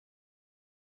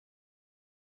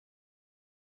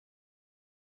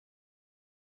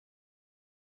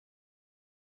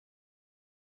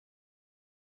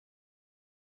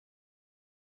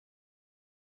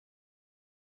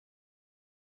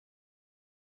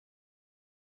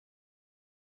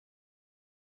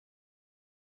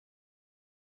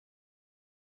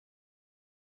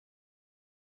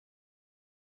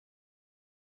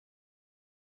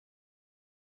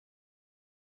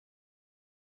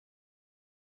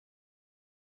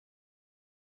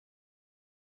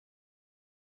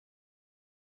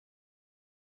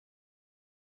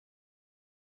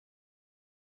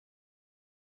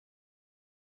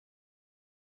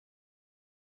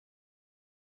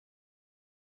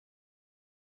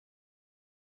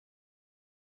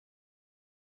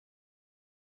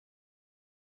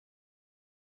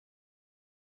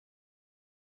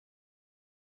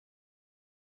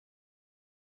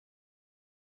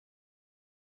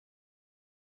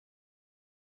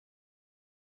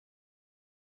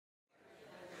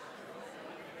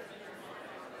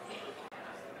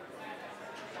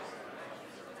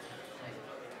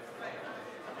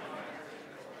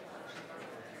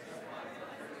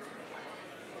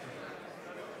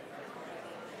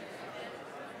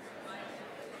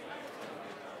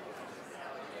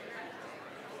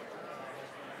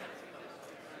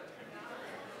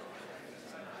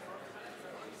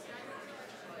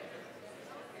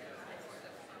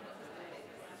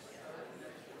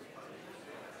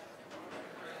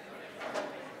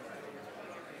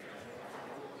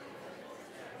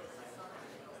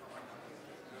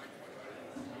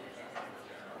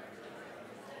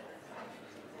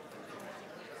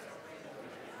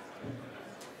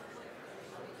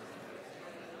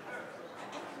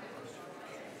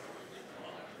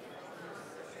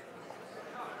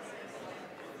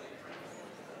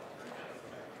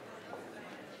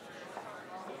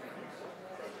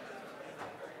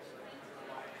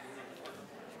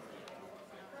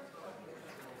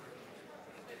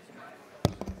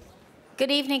Good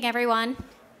evening, everyone.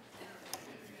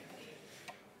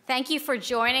 Thank you for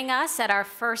joining us at our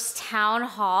first town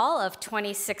hall of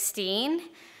 2016.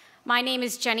 My name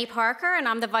is Jenny Parker, and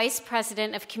I'm the Vice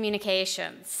President of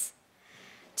Communications.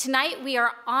 Tonight, we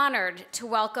are honored to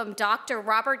welcome Dr.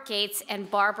 Robert Gates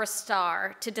and Barbara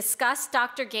Starr to discuss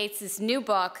Dr. Gates' new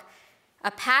book,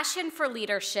 A Passion for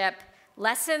Leadership,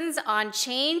 Lessons on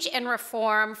Change and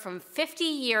Reform from 50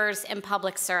 Years in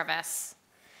Public Service.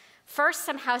 First,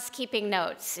 some housekeeping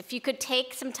notes. If you could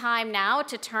take some time now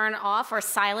to turn off or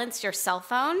silence your cell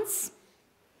phones.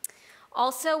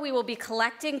 Also, we will be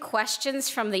collecting questions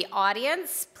from the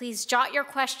audience. Please jot your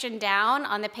question down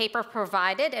on the paper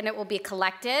provided, and it will be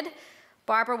collected.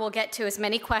 Barbara will get to as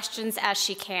many questions as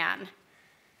she can.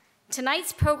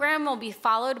 Tonight's program will be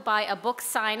followed by a book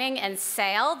signing and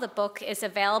sale. The book is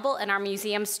available in our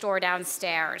museum store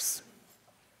downstairs.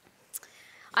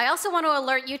 I also want to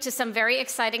alert you to some very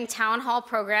exciting town hall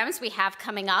programs we have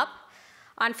coming up.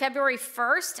 On February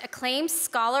 1st, acclaimed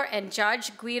scholar and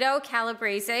judge Guido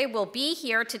Calabrese will be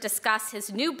here to discuss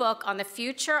his new book on the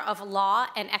future of law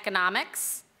and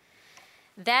economics.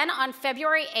 Then on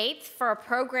February 8th, for a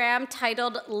program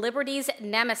titled Liberty's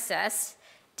Nemesis,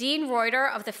 Dean Reuter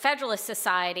of the Federalist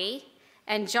Society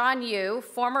and John Yoo,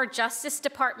 former Justice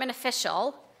Department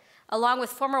official, along with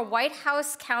former White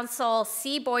House counsel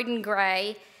C. Boyden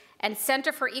Gray and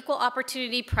Center for Equal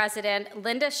Opportunity President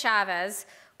Linda Chavez,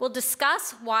 will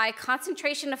discuss why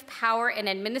concentration of power in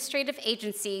administrative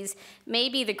agencies may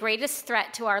be the greatest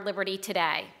threat to our liberty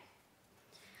today.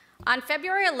 On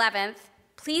February 11th,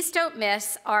 please don't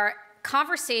miss our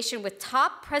conversation with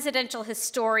top presidential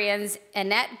historians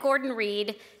Annette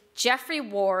Gordon-Reed, Jeffrey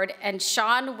Ward, and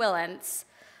Sean Willents,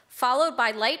 followed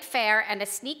by light fare and a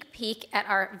sneak peek at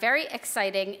our very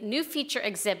exciting new feature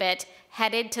exhibit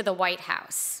headed to the White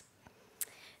House.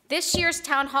 This year's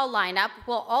town hall lineup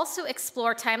will also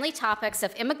explore timely topics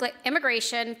of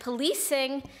immigration,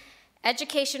 policing,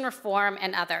 education reform,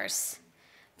 and others.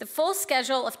 The full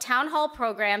schedule of town hall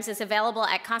programs is available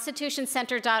at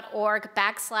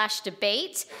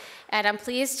constitutioncenter.org/debate, and I'm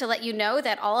pleased to let you know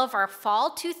that all of our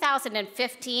fall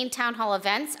 2015 town hall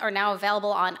events are now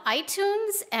available on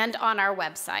iTunes and on our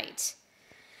website.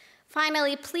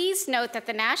 Finally, please note that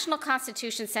the National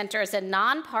Constitution Center is a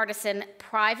nonpartisan,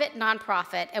 private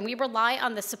nonprofit, and we rely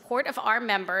on the support of our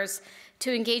members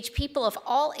to engage people of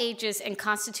all ages in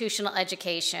constitutional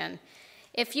education.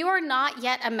 If you are not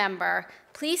yet a member,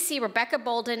 please see Rebecca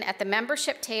Bolden at the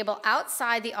membership table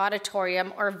outside the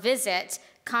auditorium or visit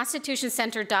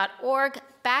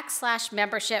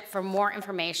constitutioncenter.org/membership for more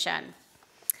information.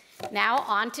 Now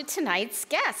on to tonight's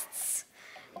guests.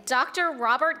 Dr.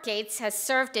 Robert Gates has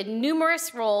served in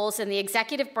numerous roles in the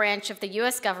executive branch of the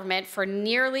U.S. government for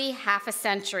nearly half a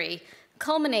century,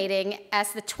 culminating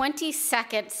as the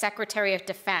 22nd Secretary of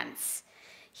Defense.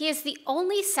 He is the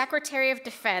only Secretary of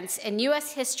Defense in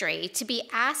U.S. history to be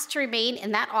asked to remain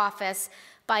in that office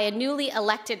by a newly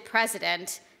elected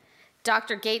president.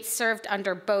 Dr. Gates served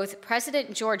under both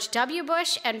President George W.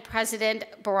 Bush and President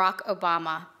Barack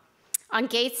Obama. On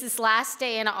Gates' last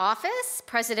day in office,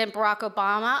 President Barack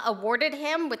Obama awarded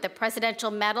him with the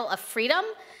Presidential Medal of Freedom,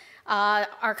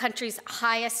 our country's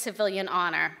highest civilian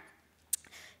honor.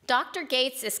 Dr.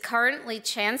 Gates is currently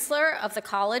Chancellor of the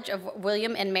College of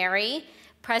William and Mary,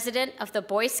 President of the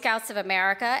Boy Scouts of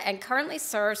America, and currently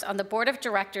serves on the board of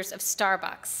directors of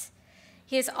Starbucks.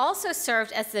 He has also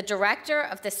served as the director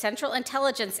of the Central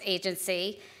Intelligence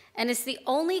Agency and is the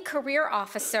only career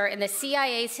officer in the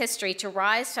CIA's history to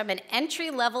rise from an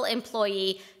entry-level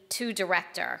employee to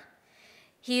director.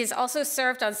 He has also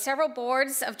served on several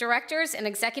boards of directors and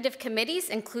executive committees,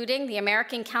 including the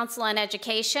American Council on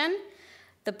Education,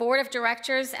 the board of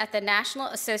directors at the National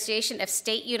Association of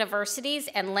State Universities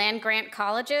and Land-Grant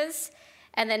Colleges,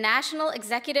 and the National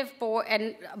Executive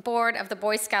Board of the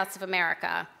Boy Scouts of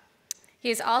America. He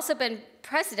has also been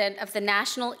president of the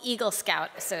National Eagle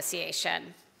Scout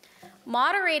Association.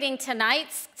 Moderating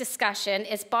tonight's discussion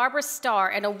is Barbara Starr,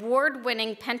 an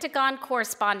award-winning Pentagon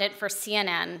correspondent for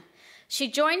CNN. She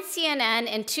joined CNN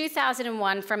in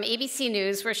 2001 from ABC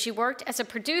News, where she worked as a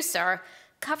producer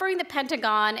covering the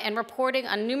Pentagon and reporting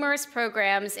on numerous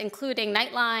programs, including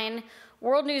Nightline,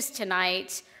 World News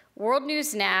Tonight, World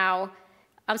News Now,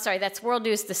 I'm sorry, that's World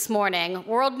News This Morning,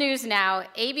 World News Now,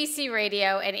 ABC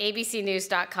Radio, and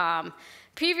abcnews.com.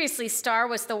 Previously, Starr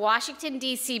was the Washington,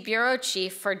 D.C. bureau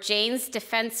chief for Jane's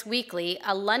Defense Weekly,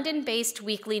 a London-based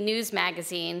weekly news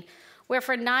magazine, where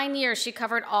for 9 years she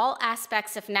covered all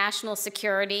aspects of national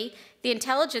security, the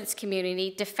intelligence community,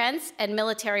 defense, and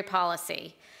military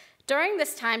policy. During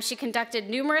this time, she conducted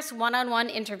numerous one-on-one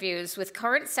interviews with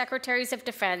current secretaries of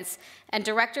defense and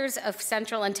directors of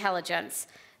Central Intelligence.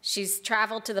 She's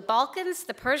traveled to the Balkans,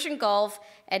 the Persian Gulf,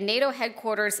 and NATO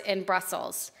headquarters in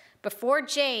Brussels. Before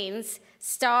Jane's,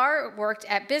 Starr worked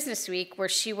at Businessweek, where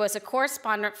she was a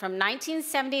correspondent from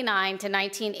 1979 to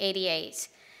 1988.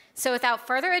 So without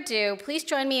further ado, please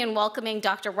join me in welcoming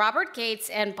Dr. Robert Gates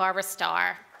and Barbara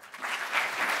Starr.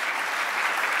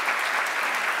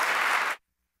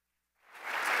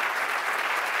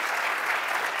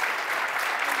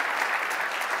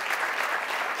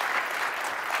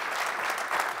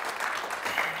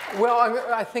 Well,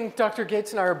 I think Dr.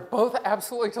 Gates and I are both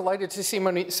absolutely delighted to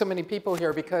see so many people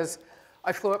here, because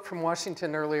I flew up from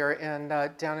Washington earlier, and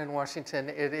down in Washington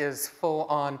it is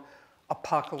full-on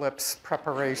apocalypse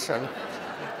preparation.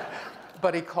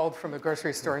 Buddy called from the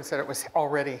grocery store and said it was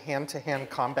already hand-to-hand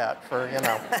combat for, you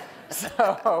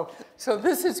know. So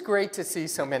this is great to see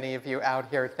so many of you out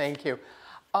here. Thank you.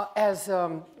 As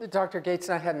Dr. Gates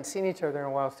and I hadn't seen each other in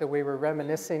a while, so we were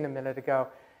reminiscing a minute ago.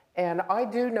 And I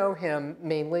do know him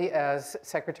mainly as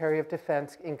Secretary of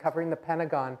Defense in covering the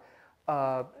Pentagon.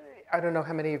 I don't know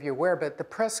how many of you are aware, but the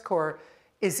press corps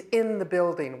is in the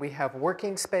building. We have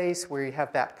working space, we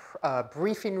have that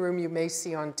briefing room you may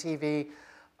see on TV.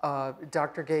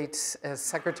 Dr. Gates, as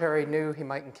Secretary, knew he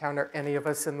might encounter any of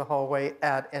us in the hallway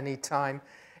at any time.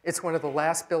 It's one of the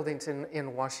last buildings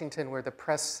in Washington where the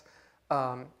press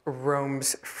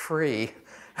roams free.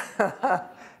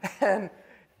 And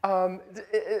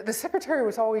the Secretary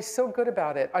was always so good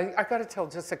about it. I got to tell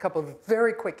just a couple of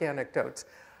very quick anecdotes.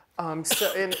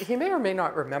 And he may or may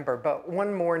not remember, but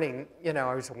one morning, you know,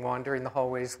 I was wandering the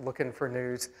hallways looking for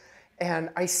news, and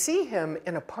I see him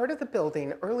in a part of the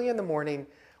building early in the morning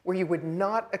where you would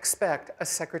not expect a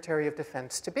Secretary of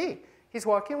Defense to be. He's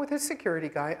walking with his security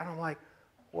guy, and I'm like,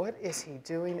 what is he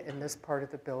doing in this part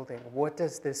of the building? What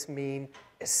does this mean?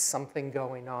 Is something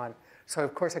going on? So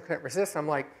of course I couldn't resist. I'm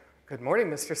like, good morning,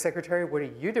 Mr. Secretary. What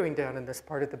are you doing down in this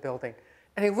part of the building?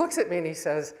 And he looks at me and he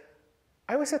says,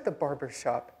 I was at the barber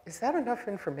shop. Is that enough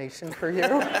information for you?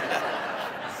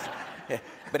 Yeah,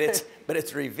 but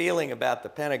it's revealing about the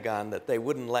Pentagon that they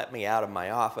wouldn't let me out of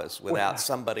my office without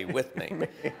somebody with me,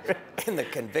 in the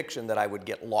conviction that I would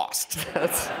get lost.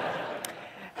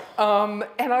 And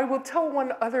I will tell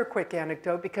one other quick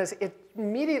anecdote, because it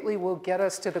immediately will get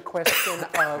us to the question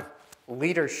of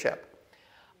leadership.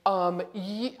 I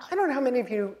don't know how many of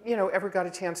you, ever got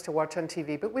a chance to watch on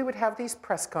TV, but we would have these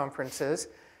press conferences,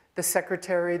 the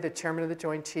Secretary, the Chairman of the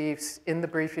Joint Chiefs in the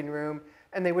briefing room,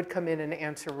 and they would come in and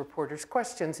answer reporters'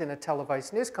 questions in a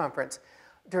televised news conference.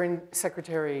 During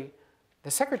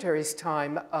the Secretary's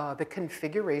time, the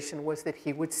configuration was that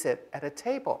he would sit at a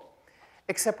table.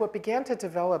 Except what began to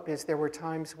develop is there were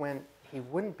times when he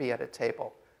wouldn't be at a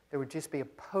table. There would just be a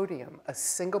podium, a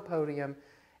single podium,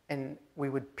 and we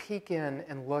would peek in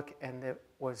and look, and it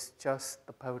was just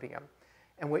the podium.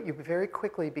 And what you very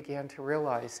quickly began to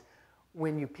realize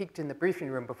when you peeked in the briefing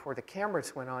room before the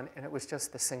cameras went on and it was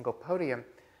just the single podium,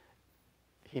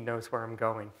 he knows where I'm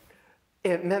going.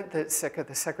 It meant that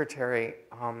the Secretary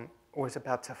was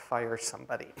about to fire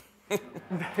somebody. It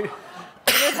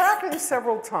happened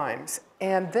several times.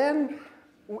 And then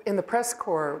in the press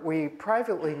corps, we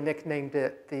privately nicknamed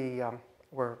it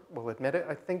we'll admit it,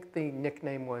 I think the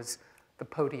nickname was the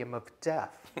Podium of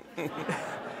Death.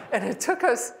 And it took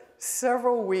us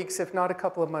several weeks, if not a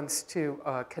couple of months, to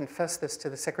confess this to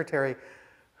the Secretary,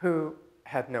 who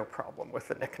had no problem with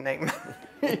the nickname.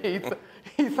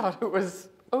 he thought it was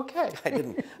okay. I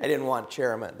didn't want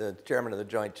the Chairman of the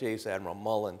Joint Chiefs, Admiral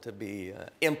Mullen, to be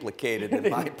implicated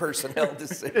in my personnel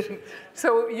decision.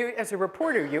 So you, as a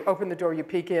reporter, you open the door, you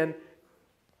peek in,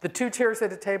 the two chairs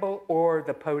at a table or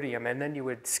the podium, and then you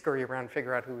would scurry around,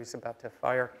 figure out who was about to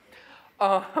fire.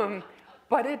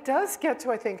 But it does get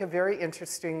to, I think, a very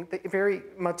interesting, very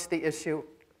much the issue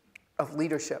of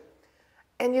leadership.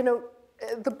 And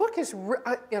the book is,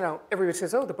 everybody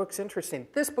says, oh, the book's interesting.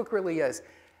 This book really is.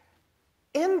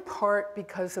 In part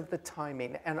because of the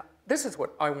timing, and this is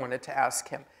what I wanted to ask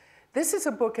him. This is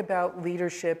a book about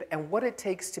leadership and what it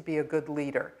takes to be a good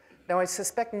leader. Now, I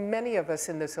suspect many of us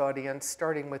in this audience,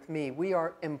 starting with me, we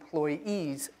are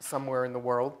employees somewhere in the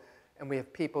world, and we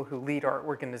have people who lead our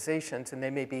organizations, and they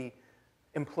may be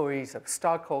employees of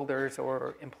stockholders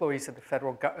or employees of the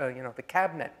federal, the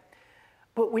cabinet.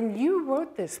 But when you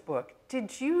wrote this book,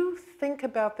 did you think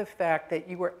about the fact that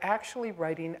you were actually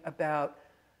writing about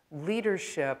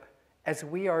leadership as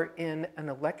we are in an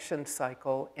election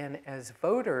cycle, and as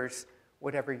voters,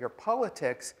 whatever your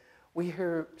politics, we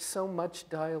hear so much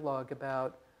dialogue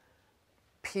about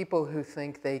people who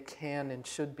think they can and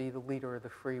should be the leader of the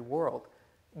free world.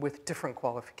 with different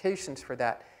qualifications for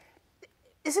that.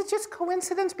 Is it just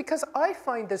coincidence? Because I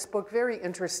find this book very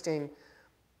interesting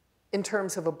in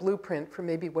terms of a blueprint for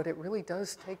maybe what it really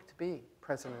does take to be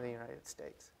President of the United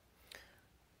States.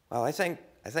 Well, I think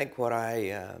what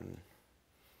I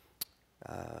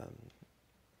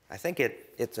think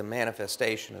it's a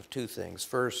manifestation of two things.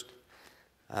 First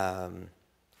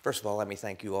of all, let me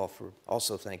thank you all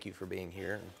thank you for being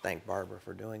here, and thank Barbara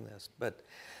for doing this. But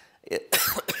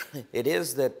it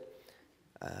is that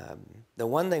the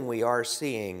one thing we are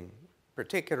seeing,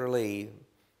 particularly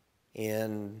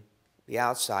in the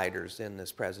outsiders in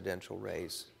this presidential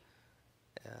race,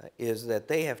 is that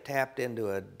they have tapped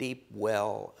into a deep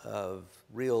well of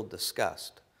real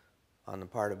disgust on the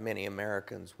part of many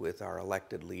Americans with our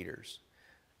elected leaders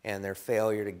and their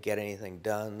failure to get anything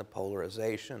done, the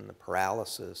polarization, the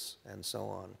paralysis, and so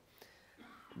on.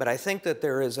 But I think that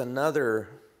there is another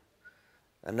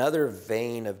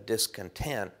vein of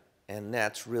discontent, and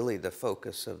that's really the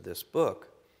focus of this book,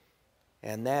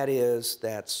 and that is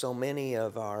that so many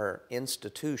of our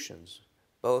institutions,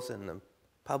 both in the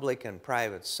public and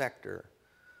private sector,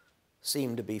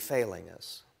 seem to be failing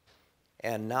us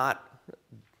and not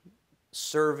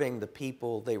serving the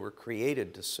people they were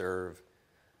created to serve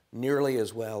nearly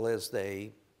as well as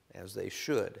they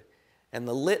should. And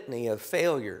the litany of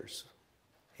failures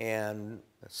and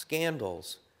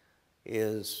scandals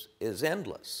is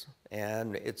endless.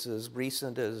 And it's as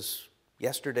recent as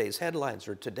yesterday's headlines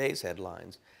or today's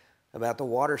headlines about the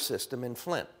water system in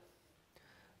Flint.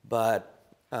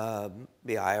 But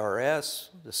the IRS,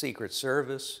 the Secret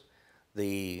Service,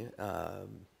 the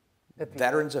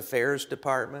Veterans Affairs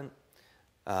Department,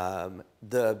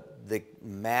 the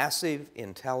massive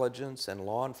intelligence and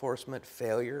law enforcement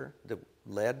failure that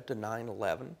led to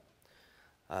 9/11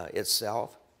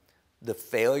 itself, the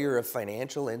failure of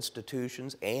financial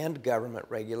institutions and government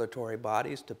regulatory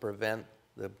bodies to prevent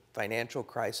the financial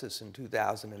crisis in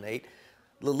 2008.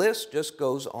 The list just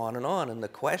goes on, and the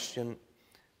question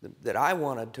that I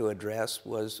wanted to address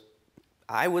was,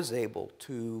 I was able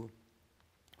to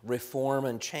reform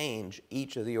and change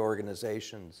each of the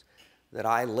organizations that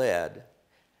I led,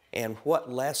 and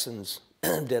what lessons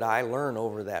did I learn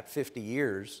over that 50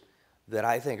 years that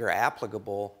I think are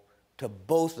applicable to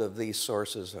both of these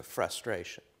sources of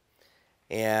frustration.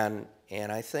 And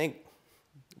I think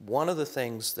one of the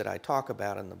things that I talk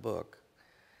about in the book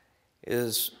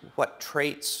is what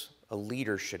traits a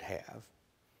leader should have.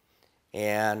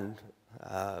 And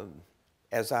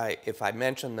if I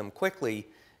mention them quickly,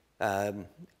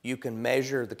 you can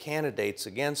measure the candidates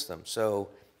against them. So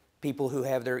people who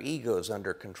have their egos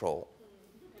under control,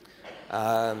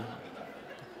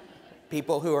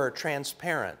 people who are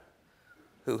transparent,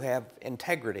 who have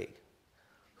integrity,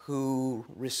 who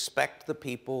respect the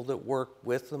people that work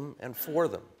with them and for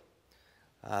them,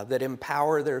 that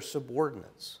empower their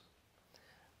subordinates,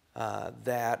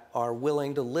 that are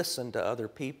willing to listen to other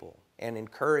people and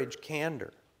encourage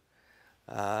candor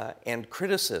and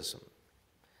criticism.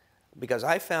 Because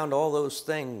I found all those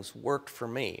things worked for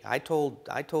me. I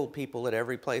told people at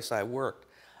every place I worked,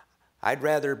 I'd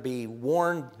rather be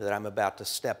warned that I'm about to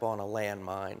step on a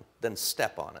landmine than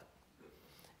step on it.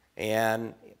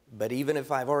 But even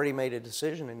if I've already made a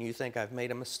decision and you think I've made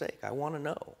a mistake, I want to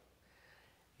know.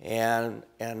 And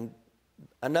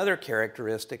another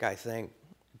characteristic, I think,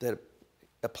 that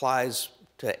applies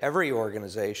to every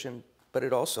organization, but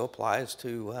it also applies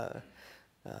to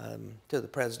the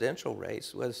presidential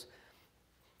race, was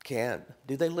do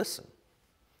they listen?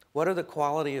 What are the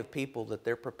quality of people that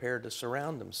they're prepared to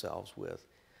surround themselves with?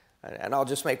 And I'll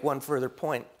just make one further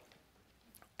point,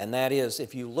 and that is,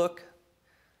 if you look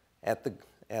at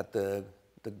the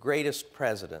greatest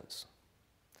presidents,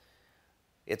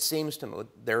 it seems to me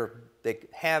they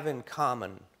have in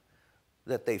common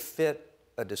that they fit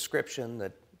a description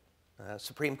that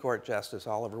Supreme Court Justice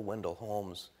Oliver Wendell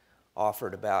Holmes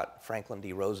offered about Franklin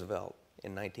D. Roosevelt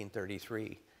in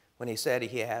 1933,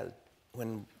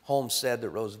 when Holmes said that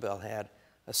Roosevelt had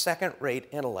a second-rate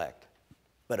intellect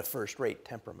but a first-rate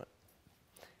temperament.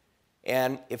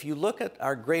 And if you look at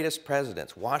our greatest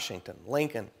presidents, Washington,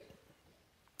 Lincoln,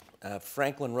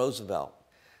 Franklin Roosevelt,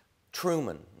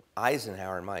 Truman,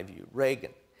 Eisenhower, in my view,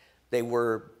 Reagan, they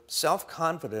were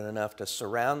self-confident enough to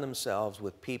surround themselves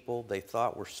with people they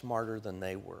thought were smarter than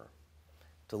they were,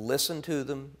 to listen to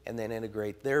them and then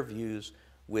integrate their views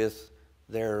with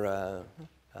their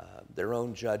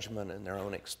own judgment and their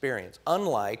own experience.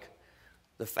 Unlike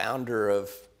the founder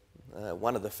of,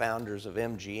 one of the founders of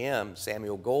MGM,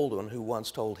 Samuel Goldwyn, who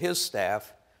once told his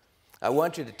staff, "I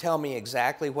want you to tell me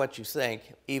exactly what you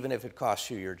think, even if it costs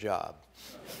you your job."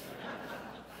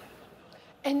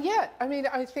 And yet, I mean,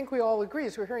 I think we all agree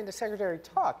as we're hearing the Secretary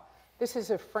talk, this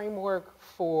is a framework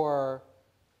for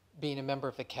being a member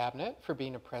of the cabinet, for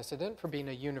being a president, for being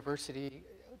a university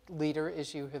leader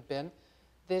as you have been.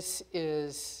 This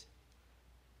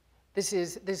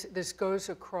goes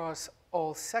across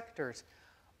all sectors.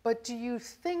 But do you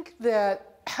think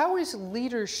that, how is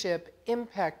leadership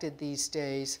impacted these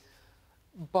days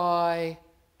by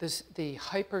the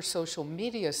hyper social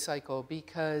media cycle?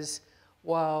 Because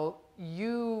while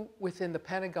you within the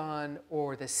Pentagon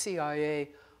or the CIA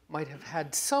might have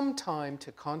had some time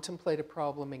to contemplate a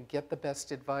problem and get the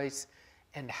best advice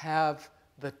and have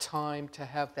the time to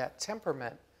have that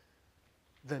temperament,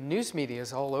 the news media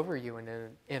is all over you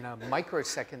in a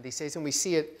microsecond these days. And we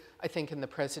see it, I think, in the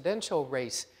presidential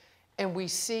race. And we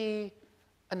see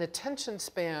an attention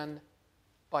span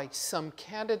by some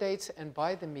candidates and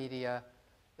by the media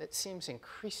that seems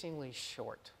increasingly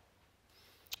short.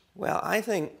 Well, I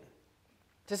think...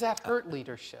 Does that hurt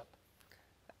leadership?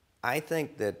 I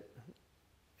think that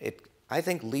I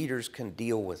think leaders can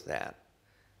deal with that.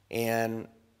 And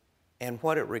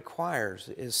what it requires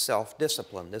is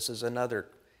self-discipline. This is another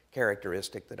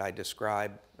characteristic that I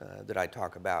describe, that I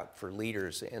talk about for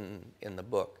leaders in the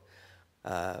book.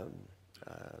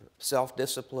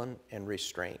 Self-discipline and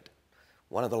restraint.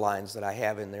 One of the lines that I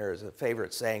have in there is a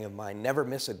favorite saying of mine: never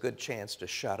miss a good chance to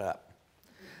shut up.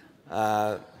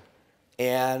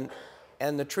 And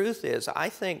the truth is, I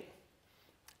think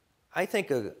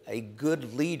a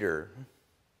good leader,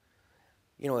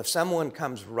 you know, if someone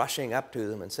comes rushing up to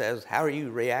them and says, how are you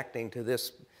reacting to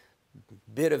this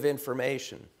bit of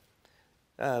information?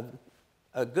 A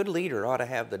good leader ought to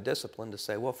have the discipline to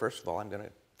say, well, first of all, I'm going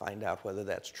to find out whether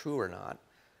that's true or not.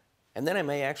 And then I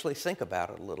may actually think about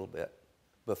it a little bit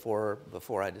before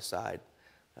I decide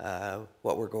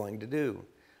what we're going to do.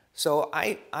 So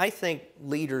I think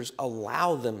leaders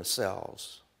allow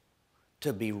themselves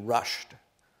to be rushed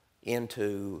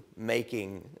into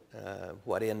making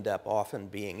what end up often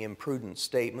being imprudent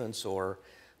statements or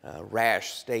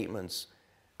rash statements.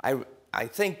 I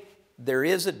think there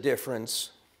is a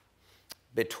difference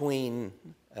between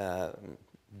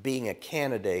being a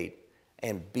candidate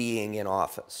and being in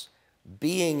office.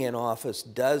 Being in office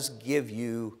does give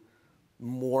you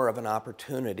more of an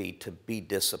opportunity to be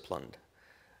disciplined.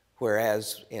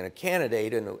 Whereas in a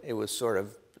candidate, and it was sort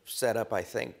of set up, I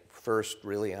think, first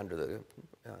really under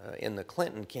in the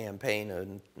Clinton campaign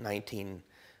in the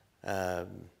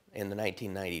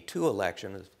 1992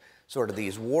 election, sort of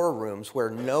these war rooms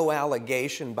where no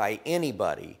allegation by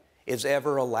anybody is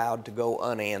ever allowed to go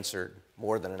unanswered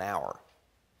more than an hour.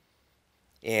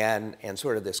 And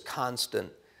sort of this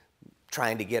constant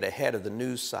trying to get ahead of the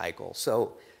news cycle.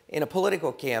 So in a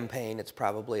political campaign, it's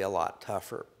probably a lot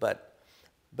tougher. But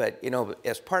you know,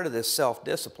 as part of this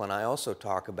self-discipline, I also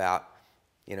talk about,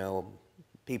 you know,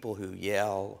 people who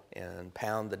yell and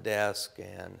pound the desk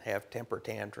and have temper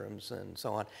tantrums and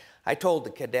so on. I told the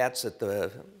cadets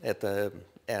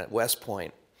at West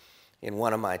Point in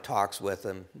one of my talks with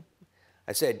them,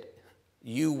 I said,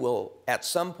 you will, at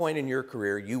some point in your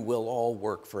career, you will all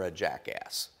work for a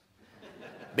jackass,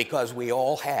 because we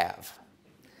all have.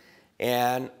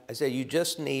 And I said, you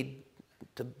just need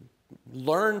to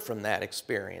learn from that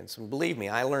experience. And believe me,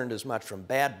 I learned as much from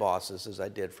bad bosses as I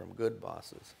did from good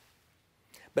bosses.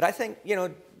 But I think, you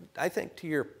know, I think to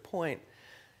your point,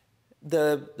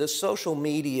 the social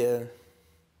media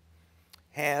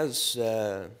has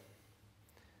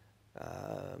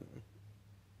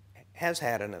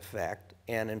had an effect.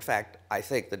 And in fact, I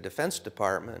think the Defense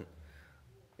Department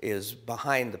is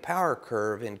behind the power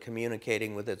curve in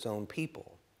communicating with its own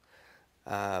people.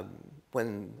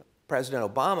 When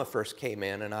President Obama first came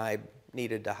in and I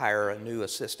needed to hire a new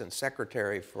assistant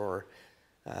secretary for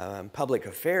public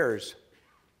affairs,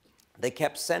 they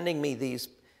kept sending me these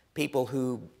people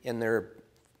who, in their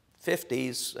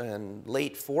 50s and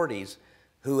late 40s,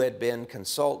 who had been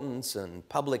consultants and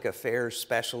public affairs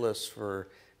specialists for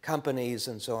companies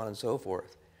and so on and so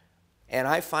forth. And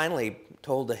I finally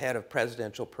told the head of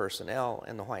presidential personnel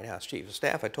and the White House Chief of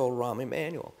Staff, I told Rahm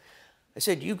Emanuel, I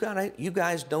said, you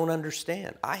guys don't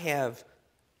understand. I have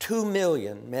 2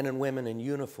 million men and women in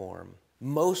uniform,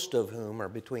 most of whom are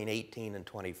between 18 and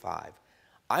 25.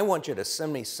 I want you to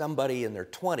send me somebody in their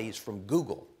 20s from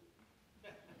Google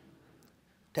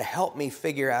to help me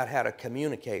figure out how to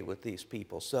communicate with these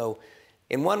people. So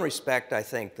in one respect, I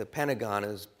think the Pentagon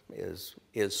is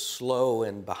slow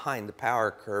and behind the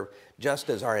power curve, just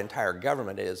as our entire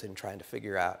government is in trying to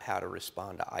figure out how to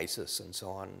respond to ISIS and so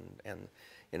on, and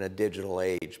in a digital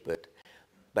age. But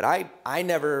I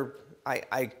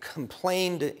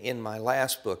complained in my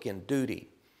last book, In Duty,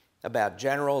 about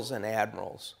generals and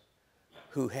admirals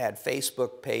who had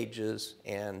Facebook pages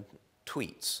and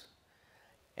tweets.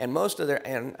 And most of their,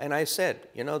 and I said,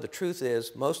 you know, the truth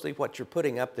is, mostly what you're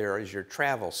putting up there is your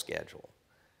travel schedule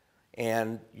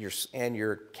and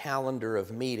your calendar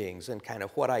of meetings and kind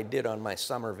of what I did on my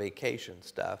summer vacation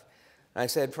stuff. And I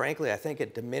said, frankly, I think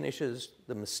it diminishes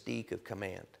the mystique of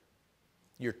command.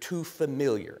 You're too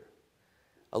familiar.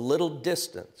 A little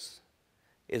distance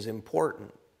is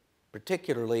important,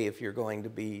 particularly if you're going to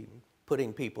be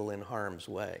putting people in harm's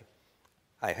way.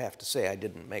 I have to say I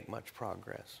didn't make much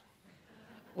progress.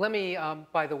 Let me,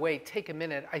 by the way, take a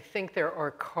minute. I think there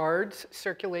are cards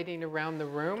circulating around the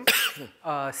room.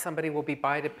 Somebody will be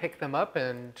by to pick them up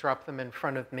and drop them in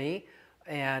front of me.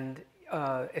 And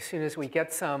as soon as we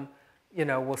get some, you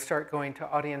know, we'll start going to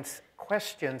audience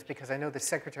questions, because I know the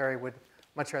secretary would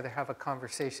much rather have a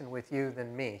conversation with you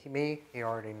than me. Me, he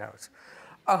already knows.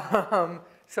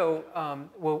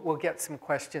 We'll get some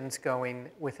questions going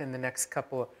within the next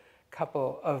couple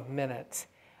of minutes.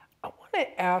 I want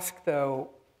to ask,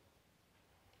 though,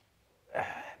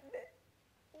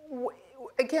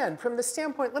 again, from the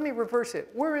standpoint, let me reverse it.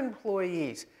 We're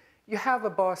employees. You have a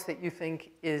boss that you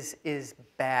think is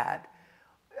bad.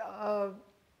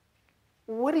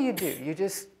 What do? You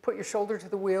just put your shoulder to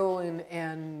the wheel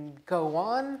and go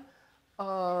on?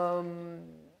 I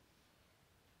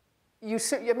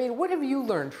mean, what have you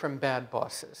learned from bad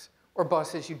bosses or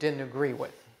bosses you didn't agree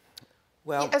with?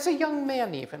 Well, as a young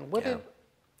man, even, what did?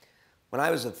 When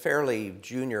I was a fairly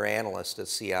junior analyst at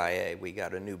CIA, we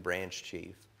got a new branch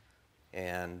chief,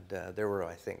 and there were,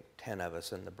 I think, 10 of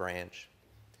us in the branch,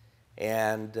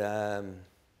 and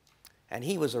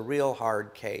he was a real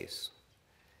hard case,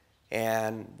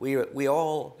 and we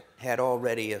all had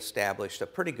already established a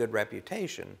pretty good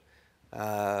reputation,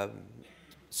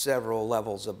 several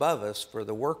levels above us, for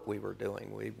the work we were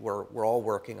doing. We're all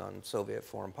working on Soviet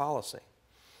foreign policy,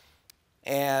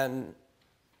 and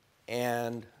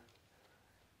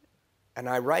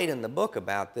I write in the book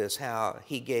about this, how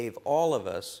he gave all of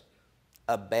us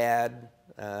a bad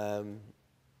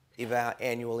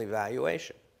annual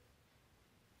evaluation.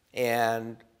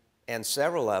 And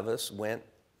several of us went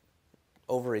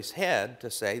over his head to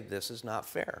say, this is not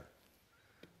fair.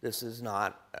 This is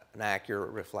not an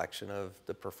accurate reflection of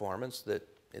the performance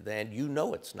and you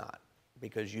know it's not,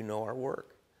 because you know our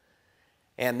work.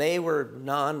 And they were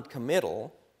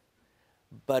non-committal,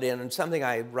 but in something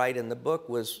I write in the book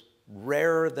was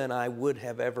rarer than I would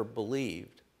have ever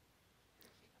believed.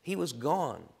 He was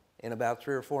gone in about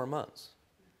 3 or 4 months,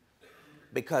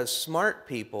 because smart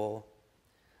people,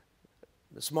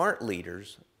 the smart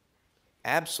leaders,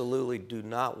 absolutely do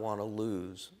not want to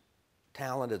lose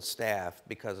talented staff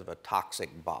because of a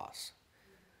toxic boss.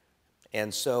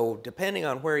 And so, depending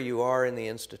on where you are in the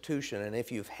institution, and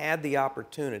if you've had the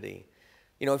opportunity,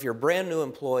 you know, if you're a brand new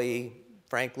employee,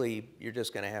 frankly, you're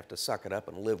just going to have to suck it up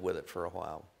and live with it for a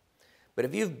while. But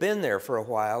if you've been there for a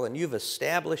while and you've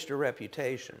established a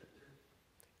reputation,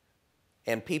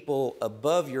 and people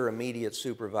above your immediate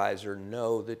supervisor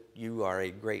know that you are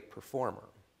a great performer,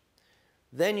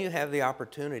 then you have the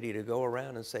opportunity to go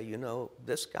around and say, you know,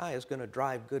 this guy is going to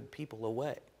drive good people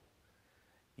away.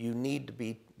 You need to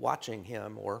be watching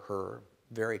him or her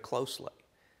very closely.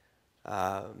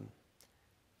 And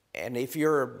if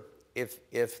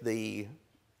the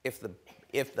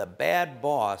bad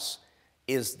boss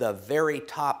is the very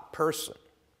top person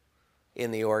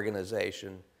in the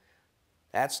organization,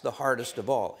 that's the hardest of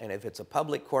all. And if it's a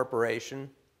public corporation,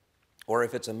 or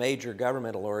if it's a major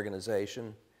governmental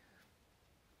organization,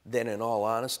 then in all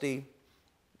honesty,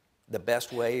 the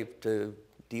best way to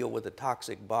deal with a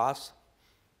toxic boss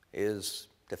is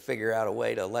to figure out a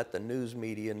way to let the news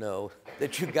media know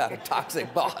that you got a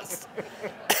toxic boss.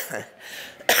 I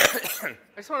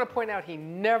just want to point out he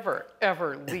never,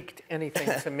 ever leaked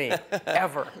anything to me,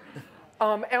 ever.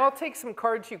 And I'll take some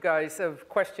cards, you guys, of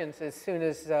questions as soon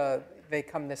as they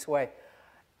come this way.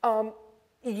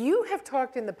 You have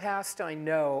talked in the past, I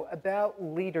know, about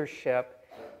leadership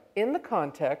in the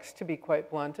context, to be quite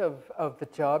blunt, of the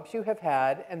jobs you have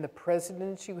had and the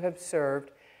presidents you have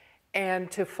served.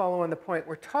 And to follow on the point,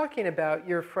 we're talking about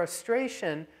your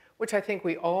frustration, which I think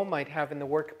we all might have in the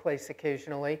workplace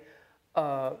occasionally,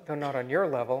 though not on your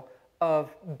level,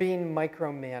 of being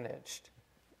micromanaged.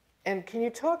 And can you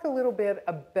talk a little bit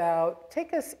about,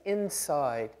 take us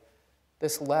inside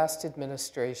this last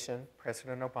administration,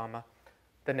 President Obama,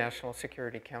 the National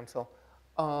Security Council,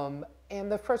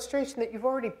 and the frustration that you've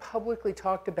already publicly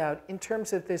talked about in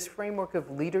terms of this framework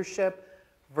of leadership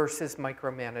versus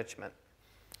micromanagement?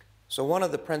 So one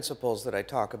of the principles that I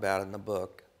talk about in the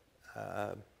book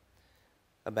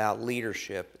about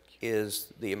leadership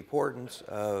is the importance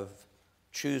of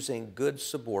choosing good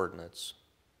subordinates,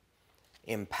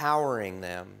 empowering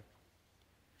them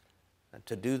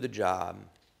to do the job,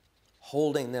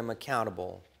 holding them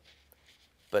accountable,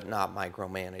 but not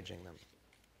micromanaging them.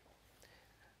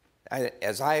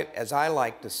 As I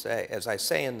like to say, as I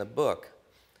say in the book,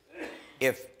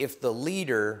 if the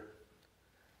leader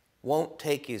won't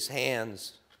take his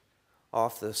hands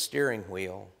off the steering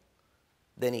wheel,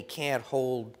 then he can't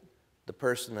hold the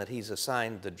person that he's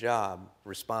assigned the job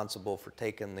responsible for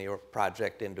taking the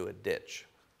project into a ditch.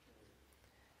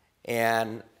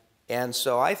 And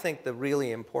so I think the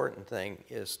really important thing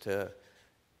is to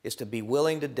be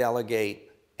willing to delegate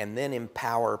and then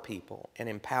empower people, and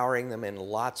empowering them in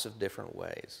lots of different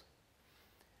ways,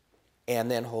 and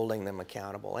then holding them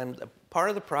accountable. And part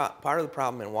of the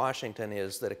problem in Washington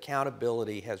is that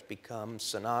accountability has become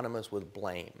synonymous with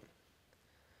blame.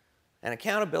 And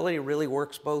accountability really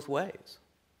works both ways.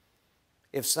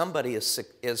 If somebody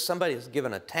is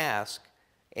given a task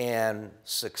and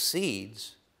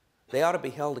succeeds, they ought to be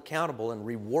held accountable and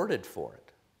rewarded for it.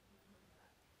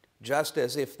 Just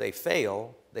as if they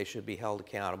fail, they should be held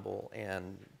accountable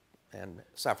and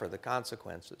suffer the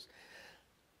consequences.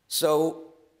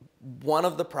 So one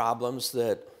of the problems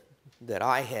that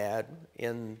I had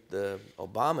in the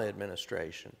Obama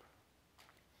administration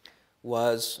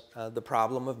was the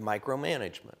problem of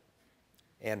micromanagement,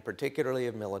 and particularly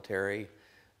of military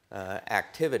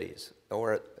activities,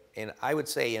 and I would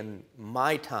say in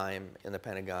my time in the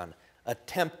Pentagon,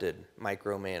 attempted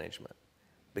micromanagement,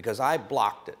 because I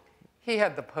blocked it. He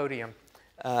had the podium.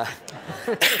 I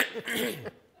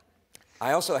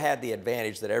also had the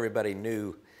advantage that everybody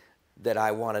knew that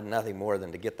I wanted nothing more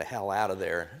than to get the hell out of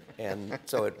there, and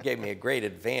so it gave me a great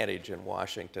advantage in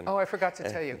Washington. Oh, I forgot to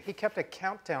tell you, he kept a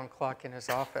countdown clock in his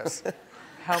office.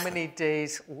 How many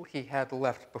days he had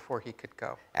left before he could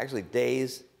go? Actually,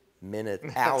 days,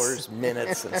 minutes, hours,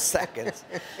 minutes, and seconds.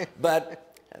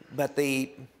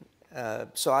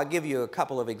 So I'll give you a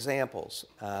couple of examples.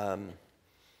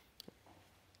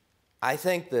 I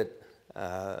think that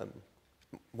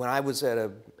when I was at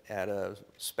a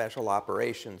special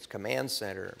operations command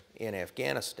center in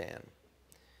Afghanistan,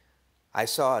 I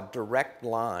saw a direct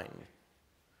line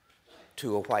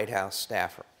to a White House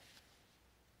staffer,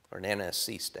 or an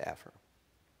NSC staffer.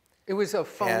 It was a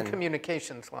phone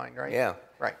communications line, right? Yeah.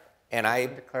 Right. And I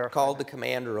called the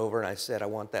commander over and I said, I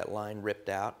want that line ripped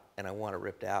out, and I want it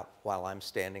ripped out while I'm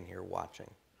standing here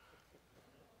watching.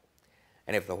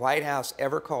 And if the White House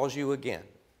ever calls you again,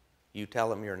 you tell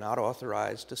them you're not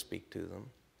authorized to speak to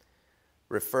them,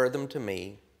 refer them to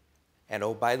me, and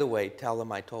oh, by the way, tell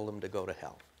them I told them to go to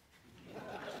hell.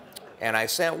 And I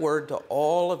sent word to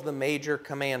all of the major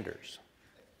commanders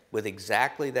with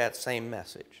exactly that same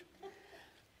message.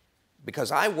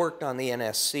 Because I worked on the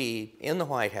NSC in the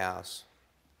White House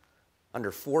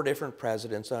under 4 different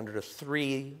presidents, under the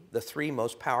three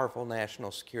most powerful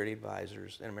national security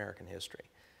advisors in American history: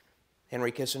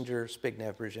 Henry Kissinger,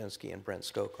 Zbigniew Brzezinski, and Brent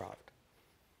Scowcroft.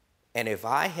 And if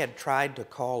I had tried to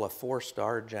call a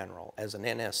 4-star general as an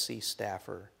NSC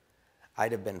staffer,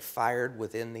 I'd have been fired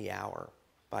within the hour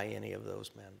by any of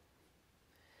those men.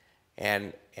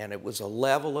 And it was a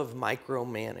level of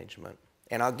micromanagement.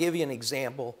 And I'll give you an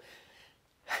example.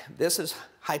 This is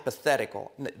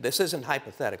hypothetical. This isn't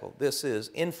hypothetical. This is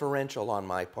inferential on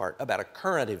my part about a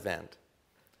current event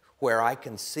where I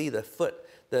can see the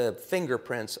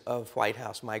fingerprints of White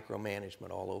House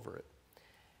micromanagement all over it.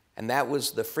 And that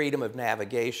was the freedom of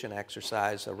navigation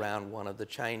exercise around one of the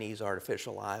Chinese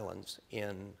artificial islands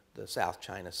in the South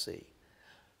China Sea.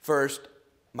 First,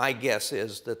 my guess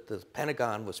is that the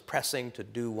Pentagon was pressing to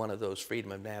do one of those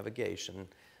freedom of navigation,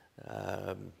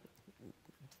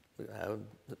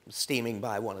 steaming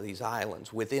by one of these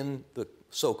islands within the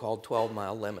so-called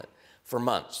 12-mile limit for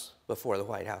months before the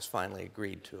White House finally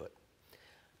agreed to it.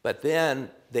 But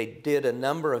then they did a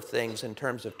number of things in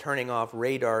terms of turning off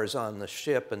radars on the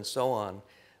ship and so on,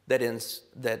 that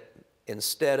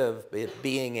instead of it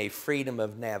being a freedom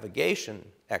of navigation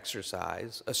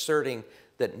exercise, asserting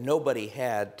that nobody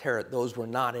had, those were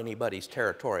not anybody's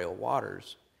territorial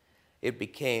waters, it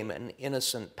became an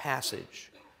innocent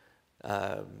passage,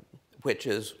 which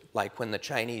is like when the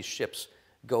Chinese ships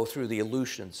go through the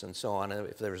Aleutians and so on.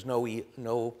 If there's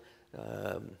no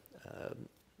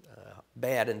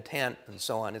bad intent and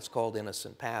so on, it's called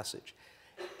innocent passage.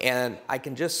 And I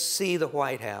can just see the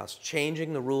White House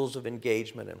changing the rules of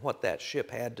engagement and what that ship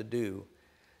had to do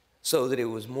so that it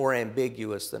was more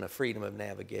ambiguous than a freedom of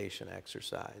navigation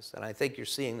exercise. And I think you're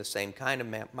seeing the same kind of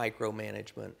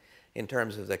micromanagement in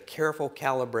terms of the careful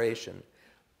calibration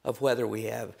of whether we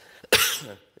have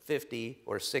 50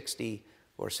 or 60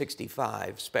 or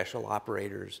 65 special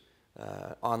operators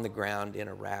on the ground in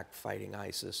Iraq fighting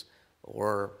ISIS,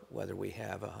 or whether we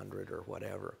have 100 or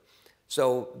whatever.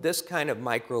 So this kind of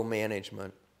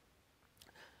micromanagement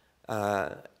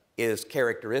is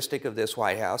characteristic of this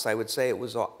White House. I would say it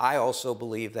was, I also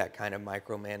believe that kind of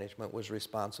micromanagement was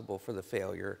responsible for the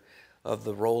failure of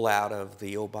the rollout of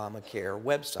the Obamacare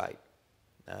website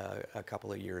a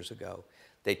couple of years ago.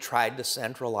 They tried to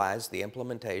centralize the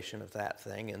implementation of that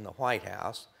thing in the White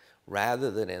House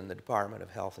rather than in the Department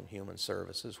of Health and Human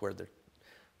Services, where there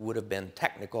would have been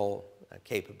technical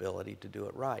capability to do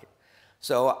it right.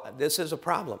 So this is a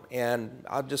problem, and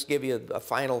I'll just give you a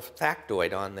final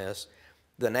factoid on this.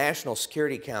 The National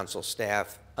Security Council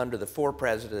staff, under the 4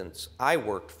 presidents I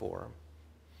worked for,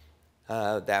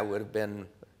 that would have been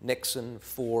Nixon,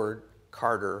 Ford,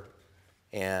 Carter,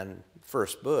 and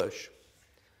first Bush,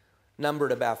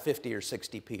 numbered about 50 or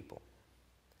 60 people.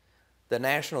 The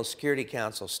National Security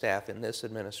Council staff in this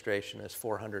administration is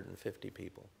 450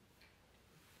 people.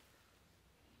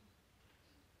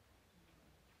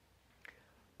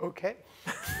 Okay.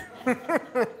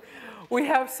 We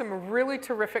have some really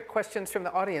terrific questions from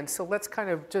the audience, so let's kind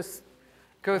of just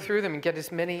go through them and get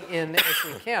as many in as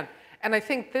we can. And I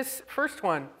think this first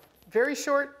one, very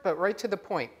short, but right to the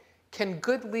point. Can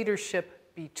good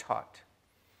leadership be taught?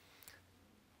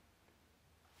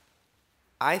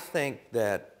 I think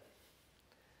that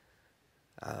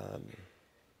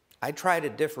I try to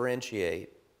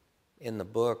differentiate in the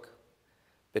book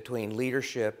between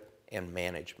leadership and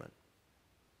management.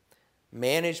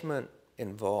 Management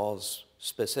involves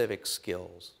specific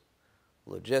skills: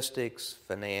 logistics,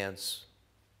 finance,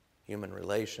 human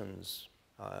relations,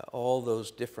 all those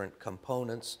different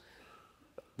components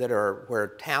that are where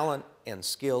talent and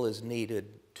skill is needed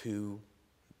to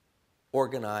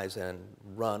organize and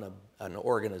run an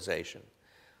organization,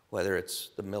 whether it's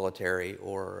the military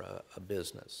or a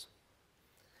business.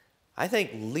 I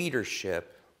think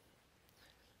leadership,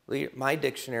 my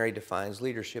dictionary defines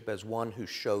leadership as one who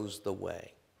shows the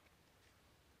way.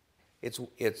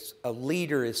 It's a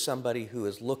leader is somebody who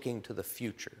is looking to the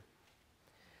future.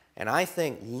 And I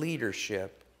think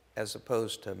leadership, as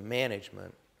opposed to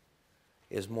management,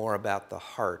 is more about the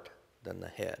heart than the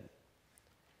head.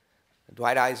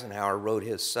 Dwight Eisenhower wrote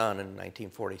his son in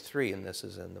 1943, and this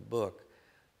is in the book,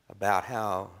 about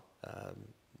how,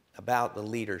 about the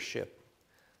leadership,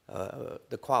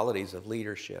 the qualities of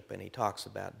leadership, and he talks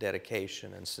about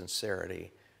dedication and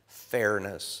sincerity,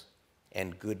 fairness,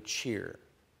 and good cheer.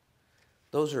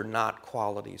 Those are not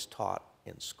qualities taught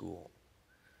in school.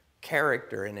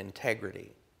 Character and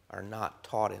integrity are not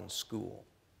taught in school.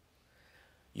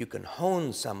 You can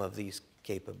hone some of these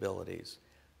capabilities,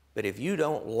 but if you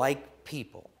don't like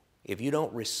people, if you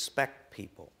don't respect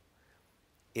people,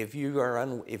 if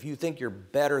you think you're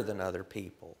better than other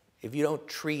people, if you don't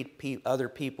treat other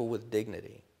people with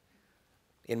dignity,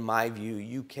 in my view,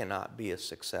 you cannot be a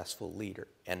successful leader.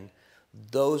 And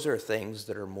those are things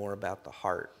that are more about the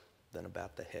heart than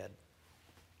about the head.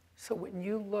 So when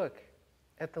you look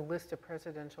at the list of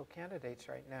presidential candidates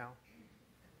right now,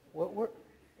 what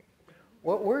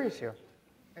worries you?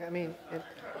 I mean,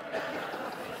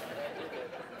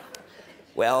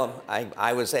 Well,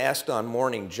 I was asked on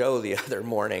Morning Joe the other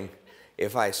morning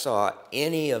if I saw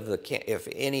any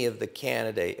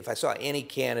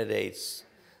candidates,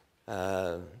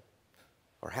 or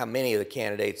how many of the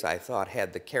candidates I thought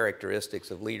had the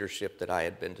characteristics of leadership that I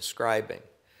had been describing.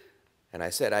 And I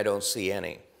said, I don't see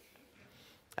any.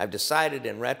 I've decided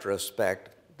in retrospect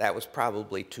that was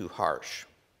probably too harsh.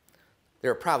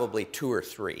 There are probably 2 or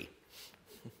 3.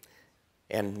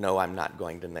 And no, I'm not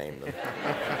going to name them.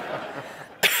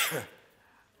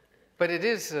 but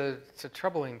it's a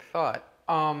troubling thought.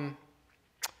 And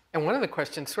one of the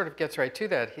questions sort of gets right to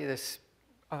that. This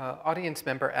audience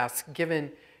member asks,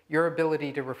 given your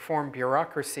ability to reform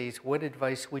bureaucracies, what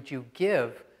advice would you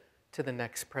give to the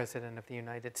next president of the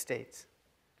United States?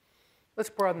 Let's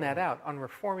broaden that out on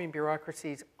reforming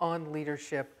bureaucracies, on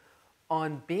leadership,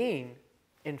 on being,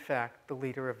 in fact, the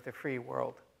leader of the free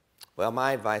world. Well,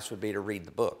 my advice would be to read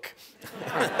the book.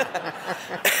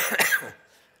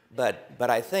 But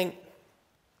I think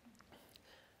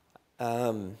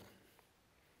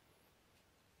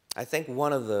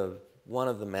one of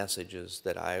the messages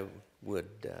that I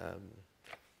would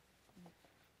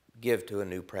give to a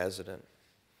new president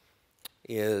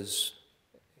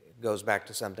goes back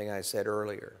to something I said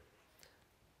earlier.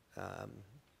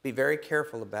 Be very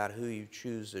careful about who you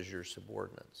choose as your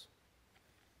subordinates,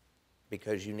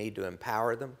 because you need to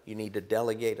empower them, you need to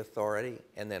delegate authority,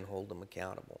 and then hold them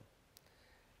accountable.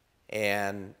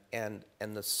 And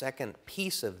the second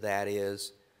piece of that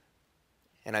is,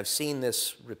 and I've seen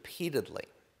this repeatedly,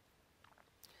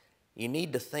 you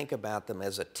need to think about them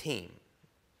as a team.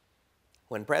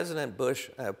 When President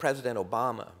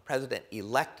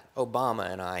President-elect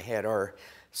Obama and I had our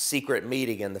secret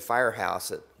meeting in the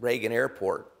firehouse at Reagan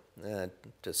Airport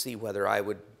to see whether I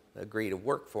would agree to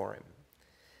work for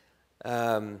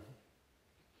him,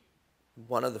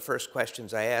 one of the first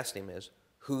questions I asked him is,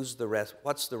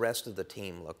 what's the rest of the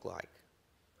team look like?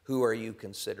 Who are you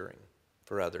considering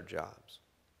for other jobs?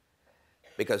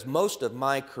 Because most of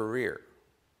my career,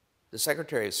 the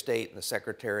Secretary of State and the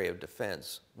Secretary of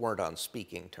Defense weren't on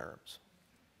speaking terms.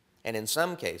 And in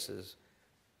some cases,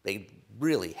 they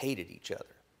really hated each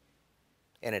other.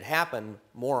 And it happened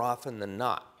more often than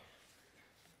not.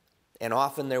 And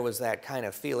often there was that kind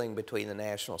of feeling between the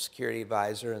National Security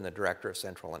Advisor and the Director of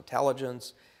Central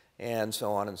Intelligence, and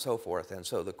so on and so forth. And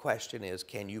so the question is,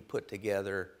 can you put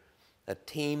together a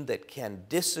team that can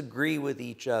disagree with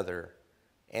each other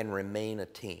and remain a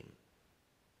team,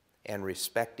 and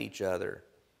respect each other,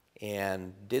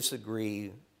 and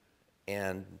disagree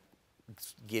and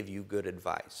give you good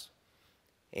advice?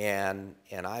 And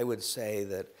I would say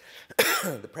that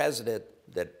the president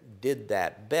that did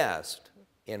that best,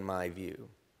 in my view,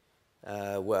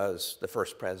 was the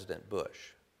first President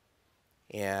Bush.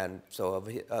 And so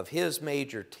of his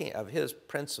major team, of his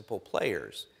principal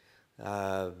players,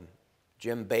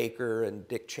 Jim Baker and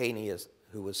Dick Cheney,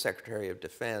 who was Secretary of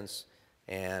Defense,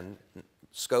 and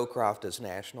Scowcroft as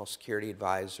National Security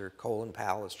Advisor, Colin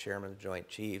Powell as Chairman of the Joint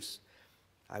Chiefs,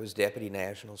 I was Deputy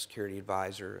National Security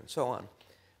Advisor, and so on.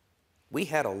 We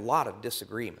had a lot of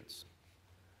disagreements,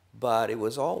 but it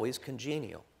was always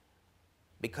congenial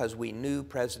because we knew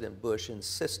President Bush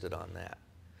insisted on that,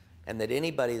 and that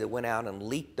anybody that went out and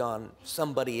leaked on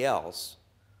somebody else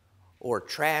or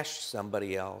trashed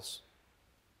somebody else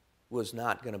was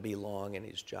not going to be long in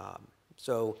his job.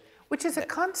 So, which is a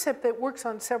concept that works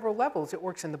on several levels. It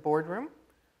works in the boardroom,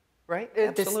 right?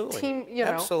 Absolutely. This team, you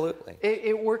know, absolutely.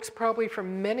 It works probably for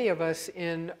many of us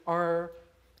in our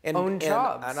own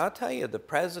jobs. And I'll tell you, the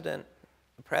president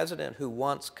who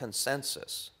wants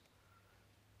consensus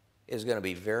is going to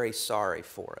be very sorry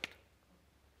for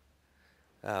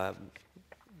it.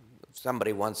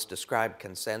 Somebody once described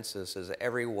consensus as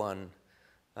everyone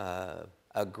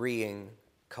agreeing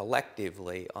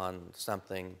collectively on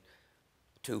something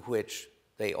to which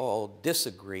they all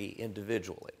disagree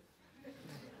individually.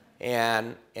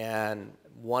 And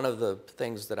one of the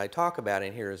things that I talk about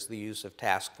in here is the use of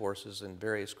task forces and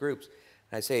various groups.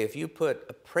 And I say, if you put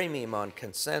a premium on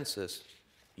consensus,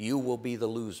 you will be the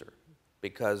loser,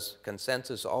 because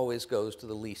consensus always goes to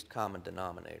the least common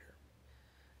denominator.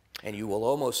 And you will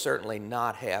almost certainly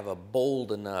not have a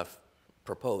bold enough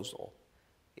proposal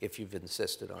if you've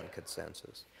insisted on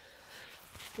consensus.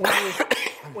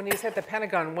 When he was at the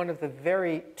Pentagon,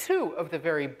 two of the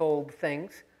very bold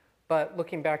things, but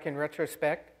looking back in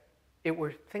retrospect, it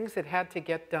were things that had to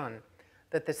get done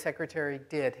that the Secretary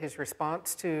did. His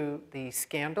response to the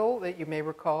scandal that you may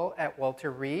recall at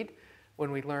Walter Reed,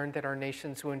 when we learned that our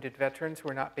nation's wounded veterans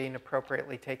were not being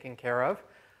appropriately taken care of.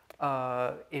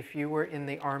 If you were in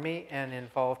the Army and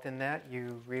involved in that,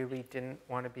 you really didn't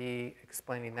want to be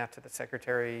explaining that to the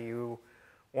Secretary. You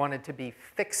wanted to be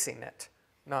fixing it,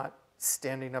 not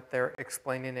standing up there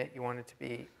explaining it. You wanted to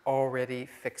be already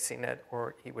fixing it,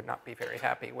 or he would not be very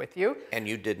happy with you. And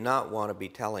you did not want to be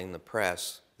telling the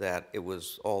press that it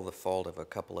was all the fault of a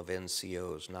couple of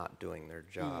NCOs not doing their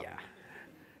job. Yeah.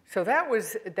 So that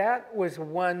was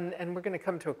one, and we're going to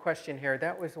come to a question here,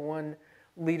 that was one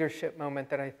leadership moment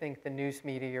that I think the news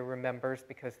media remembers,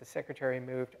 because the Secretary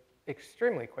moved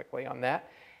extremely quickly on that.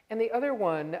 And the other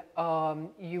one,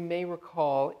 you may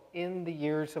recall, in the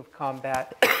years of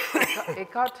combat,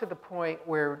 it got to the point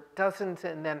where dozens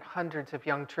and then hundreds of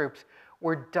young troops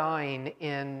were dying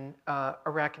in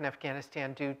Iraq and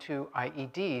Afghanistan due to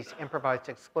IEDs, improvised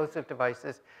explosive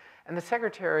devices. And the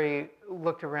Secretary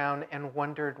looked around and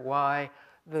wondered why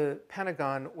the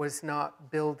Pentagon was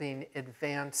not building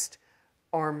advanced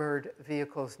armored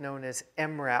vehicles known as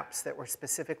MRAPs that were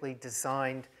specifically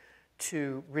designed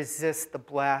to resist the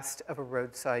blast of a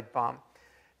roadside bomb.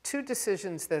 Two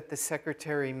decisions that the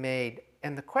Secretary made,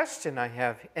 and the question I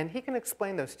have, and he can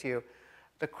explain those to you,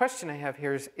 the question I have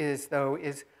here is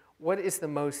what is the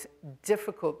most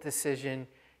difficult decision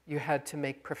you had to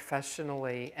make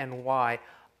professionally, and why?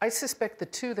 I suspect the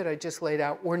two that I just laid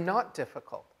out were not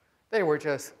difficult. They were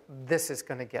just, this is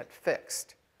going to get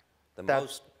fixed. The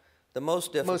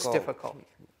most difficult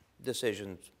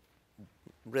decisions,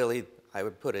 really, I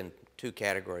would put in two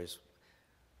categories.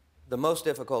 The most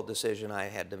difficult decision I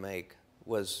had to make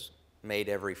was made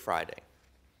every Friday,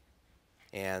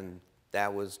 and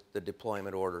that was the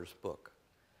deployment orders book.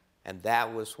 And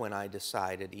that was when I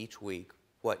decided each week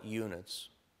what units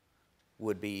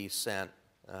would be sent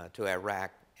to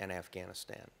Iraq and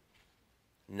Afghanistan,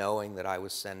 knowing that I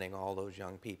was sending all those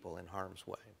young people in harm's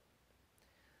way.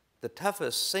 The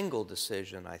toughest single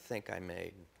decision I think I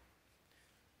made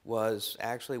was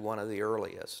actually one of the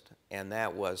earliest, and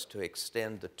that was to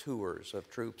extend the tours of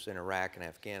troops in Iraq and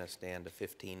Afghanistan to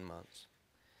 15 months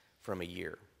from a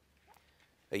year.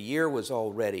 A year was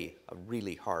already a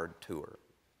really hard tour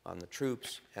on the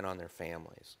troops and on their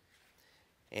families.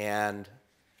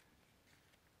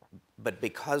 But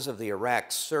because of the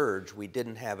Iraq surge, we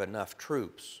didn't have enough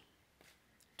troops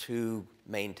to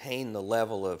maintain the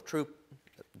level of troop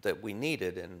that we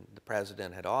needed and the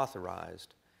president had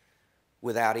authorized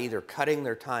without either cutting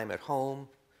their time at home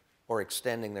or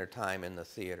extending their time in the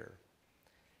theater.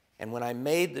 And when I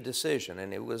made the decision,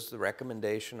 and it was the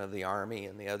recommendation of the Army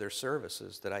and the other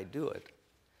services that I do it,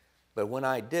 but when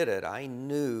I did it, I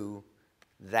knew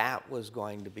that was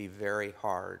going to be very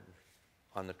hard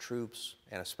on the troops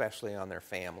and especially on their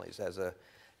families. As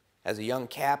a young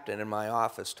captain in my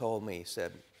office told me, he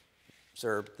said,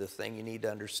 "Sir, the thing you need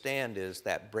to understand is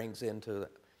that brings to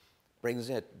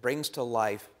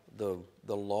life the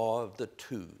law of the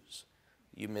twos.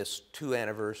 You miss 2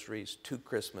 anniversaries, 2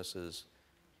 Christmases,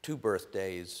 2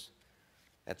 birthdays,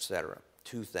 etc.,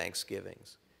 2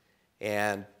 Thanksgivings.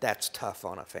 And that's tough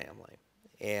on a family."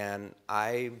 And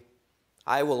I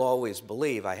will always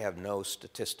believe, I have no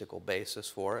statistical basis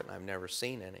for it, and I've never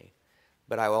seen any,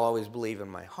 but I will always believe in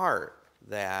my heart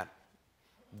that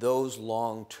those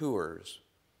long tours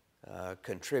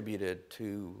contributed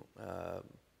to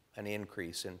an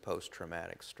increase in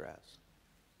post-traumatic stress.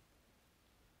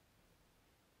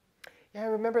 Yeah, I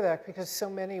remember that because so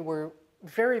many were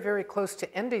very, very close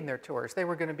to ending their tours. They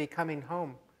were going to be coming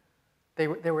home. They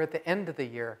were at the end of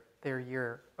their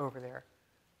year over there.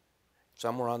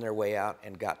 Some were on their way out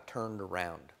and got turned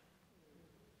around.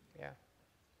 Yeah.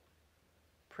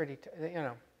 Pretty,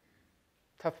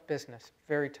 tough business,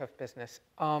 very tough business.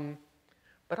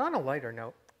 But on a lighter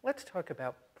note, let's talk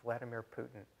about Vladimir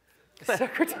Putin. The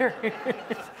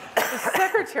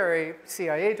secretary,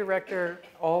 CIA director,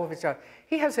 all of his job.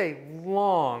 He has a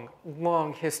long,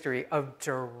 long history of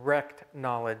direct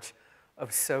knowledge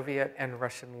of Soviet and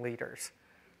Russian leaders.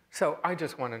 So I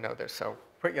just want to know this. So,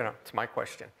 it's my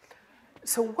question.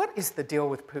 So what is the deal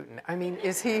with Putin? I mean,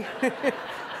 is he...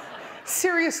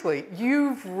 Seriously,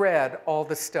 you've read all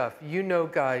the stuff. You know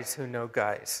guys who know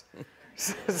guys.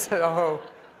 So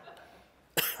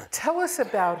tell us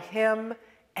about him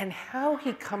and how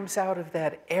he comes out of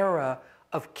that era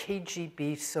of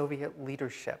KGB Soviet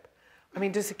leadership. I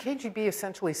mean, does the KGB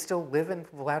essentially still live in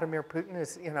Vladimir Putin?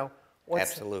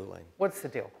 Absolutely. What's the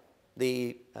deal?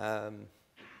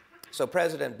 So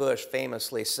President Bush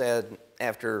famously said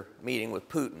after meeting with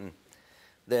Putin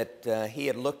that he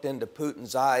had looked into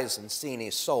Putin's eyes and seen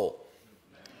his soul.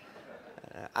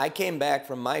 I came back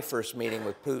from my first meeting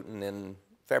with Putin in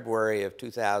February of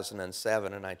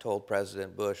 2007, and I told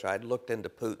President Bush I'd looked into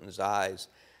Putin's eyes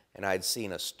and I'd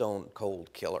seen a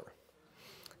stone-cold killer.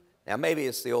 Now, maybe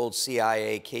it's the old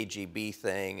CIA, KGB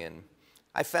thing, and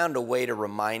I found a way to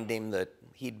remind him that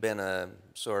he'd been a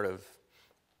sort of...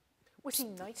 Was he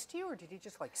nice to you, or did he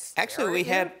just like stare we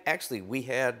had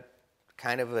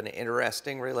kind of an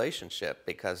interesting relationship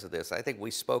because of this. I think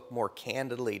we spoke more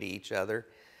candidly to each other.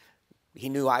 He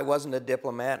knew I wasn't a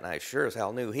diplomat, and I sure as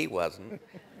hell knew he wasn't.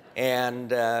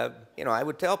 And, I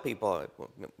would tell people,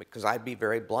 because I'd be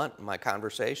very blunt in my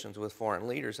conversations with foreign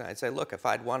leaders, and I'd say, look, if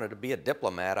I'd wanted to be a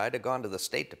diplomat, I'd have gone to the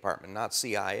State Department, not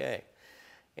CIA.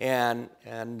 And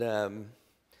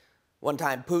one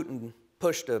time Putin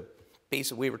pushed a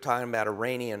piece of, we were talking about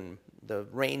the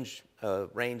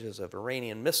ranges of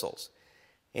Iranian missiles,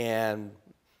 and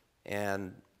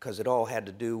because it all had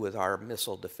to do with our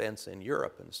missile defense in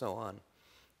Europe and so on.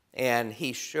 And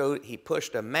he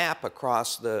pushed a map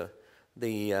across the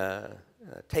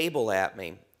table at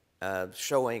me, that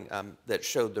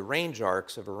showed the range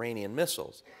arcs of Iranian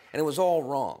missiles, and it was all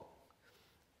wrong.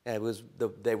 They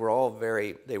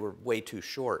were way too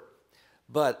short,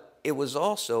 but it was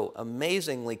also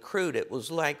amazingly crude. It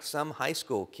was like some high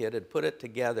school kid had put it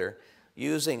together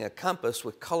using a compass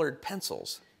with colored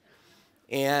pencils,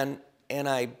 and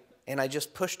I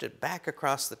just pushed it back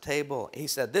across the table. He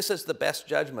said, "This is the best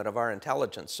judgment of our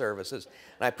intelligence services."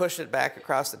 And I pushed it back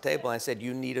across the table, and I said,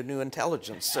 "You need a new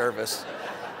intelligence service."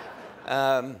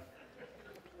 I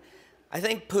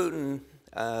think Putin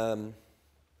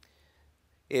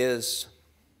is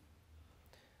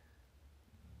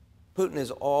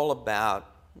all about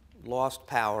lost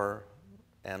power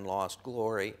and lost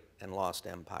glory and lost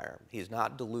empire. He's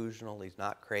not delusional, he's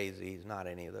not crazy, he's not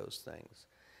any of those things.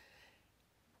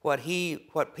 What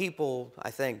people,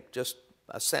 I think, just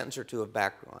a sentence or two of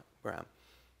background,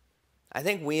 I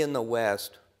think we in the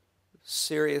West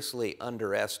seriously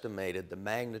underestimated the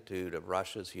magnitude of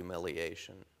Russia's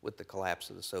humiliation with the collapse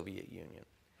of the Soviet Union.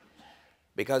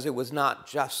 Because it was not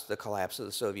just the collapse of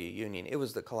the Soviet Union, it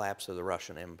was the collapse of the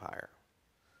Russian Empire.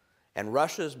 And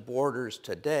Russia's borders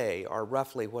today are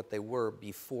roughly what they were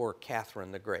before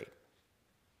Catherine the Great.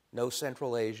 No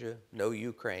Central Asia, no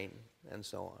Ukraine, and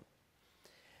so on.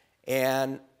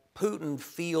 And Putin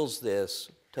feels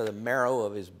this to the marrow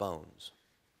of his bones.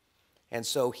 And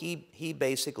so he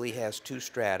basically has two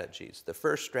strategies. The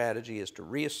first strategy is to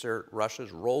reassert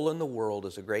Russia's role in the world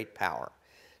as a great power,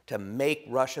 to make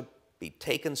Russia be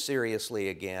taken seriously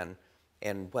again,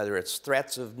 and whether it's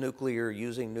threats of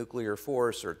using nuclear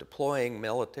force or deploying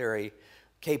military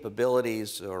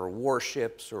capabilities or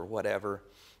warships or whatever,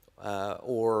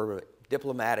 or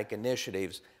diplomatic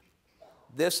initiatives.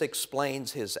 This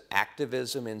explains his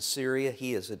activism in Syria.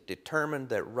 He is determined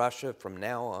that Russia from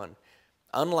now on,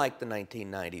 unlike the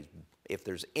 1990s, if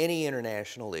there's any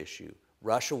international issue,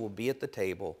 Russia will be at the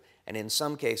table, and in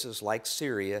some cases, like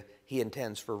Syria, he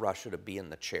intends for Russia to be in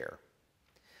the chair.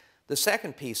 The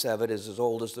second piece of it is as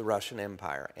old as the Russian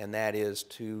Empire, and that is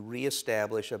to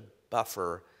reestablish a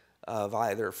buffer of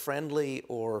either friendly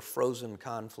or frozen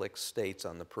conflict states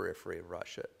on the periphery of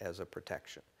Russia as a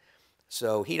protection.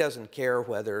 So he doesn't care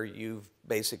whether you've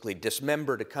basically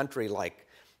dismembered a country like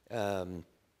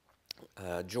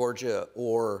Georgia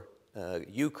or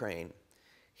Ukraine.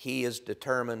 He is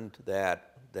determined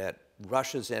that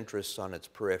Russia's interests on its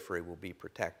periphery will be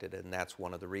protected, and that's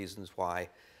one of the reasons why,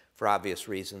 for obvious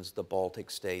reasons, the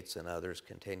Baltic states and others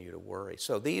continue to worry.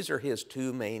 So these are his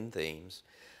two main themes.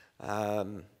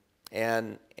 And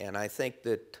I think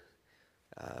that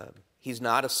he's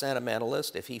not a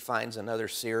sentimentalist. If he finds another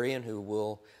Syrian who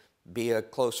will be a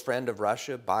close friend of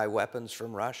Russia, buy weapons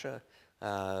from Russia,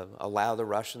 allow the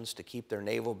Russians to keep their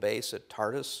naval base at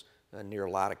Tartus near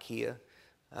Latakia,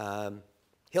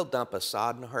 he'll dump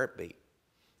Assad in a heartbeat.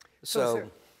 So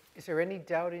is there any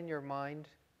doubt in your mind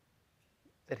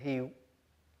that he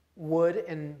would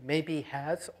and maybe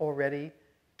has already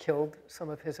killed some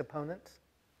of his opponents?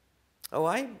 Oh,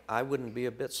 I wouldn't be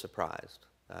a bit surprised.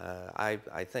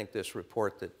 I think this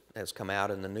report that has come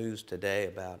out in the news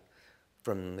today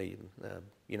from the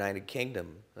United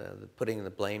Kingdom, putting the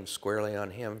blame squarely on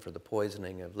him for the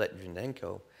poisoning of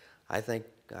Litvinenko, I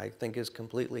think is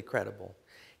completely credible.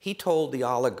 He told the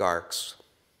oligarchs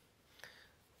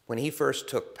when he first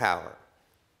took power,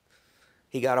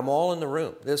 he got them all in the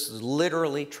room. This is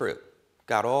literally true.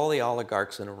 Got all the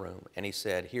oligarchs in a room, and he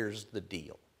said, here's the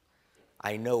deal.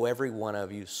 I know every one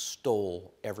of you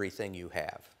stole everything you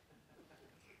have,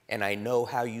 and I know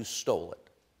how you stole it.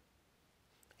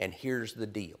 And here's the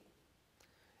deal.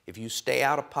 If you stay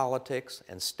out of politics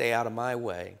and stay out of my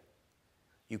way,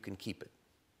 you can keep it.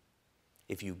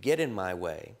 If you get in my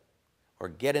way or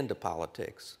get into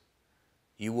politics,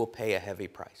 you will pay a heavy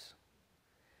price.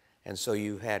 And so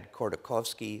you had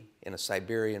Khodorkovsky in a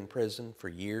Siberian prison for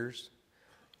years.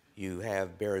 You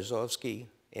have Berezovsky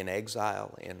in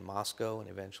exile in Moscow and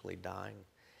eventually dying.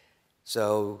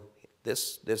 So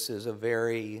this is a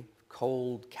very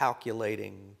cold,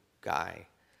 calculating guy.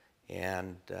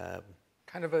 And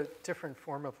kind of a different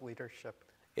form of leadership.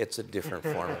 It's a different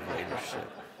form of leadership.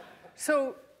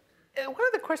 So one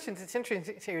of the questions that's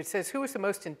interesting here, it says, who was the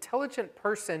most intelligent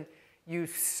person you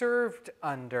served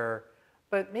under,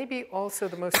 but maybe also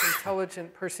the most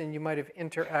intelligent person you might have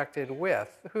interacted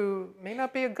with, who may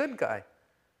not be a good guy?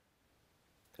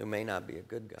 Who may not be a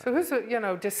good guy. So who's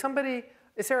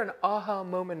is there an aha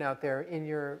moment out there in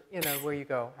your, where you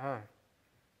go,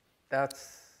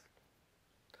 that's...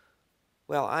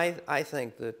 Well, I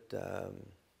think that,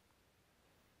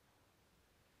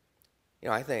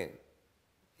 I think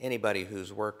anybody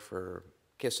who's worked for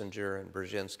Kissinger and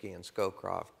Brzezinski and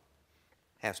Scowcroft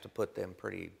has to put them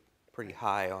pretty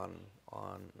high on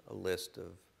a list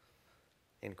of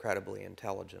incredibly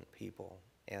intelligent people,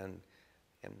 and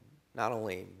not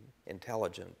only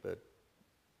intelligent but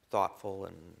thoughtful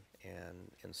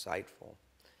and insightful.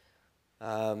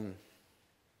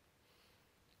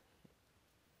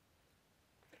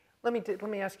 Let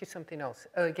me ask you something else.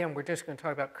 Again, we're just going to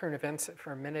talk about current events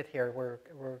for a minute here. We're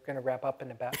going to wrap up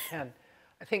in about 10.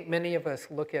 I think many of us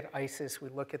look at ISIS, we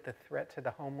look at the threat to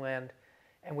the homeland,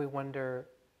 and we wonder,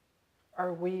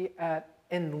 are we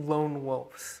in lone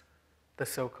wolves, the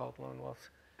so-called lone wolves,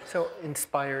 so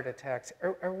inspired attacks,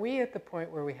 are we at the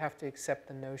point where we have to accept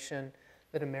the notion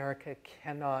that America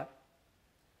cannot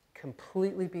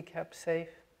completely be kept safe,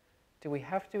 Do we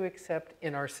have to accept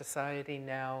in our society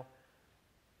now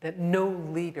that no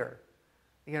leader,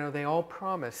 they all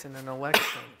promise in an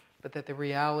election, but that the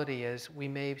reality is we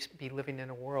may be living in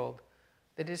a world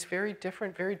that is very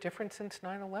different since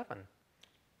 9/11?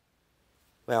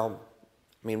 Well,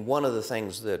 I mean, one of the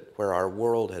things where our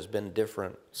world has been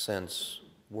different since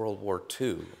World War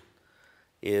II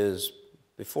is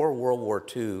before World War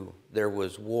II, there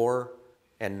was war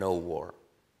and no war.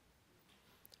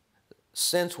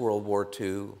 Since World War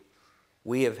II,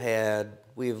 we have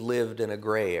lived in a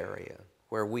gray area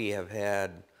where we have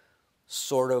had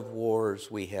sort of wars,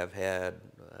 we have had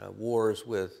wars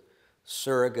with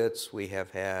surrogates, we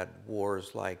have had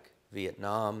wars like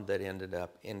Vietnam that ended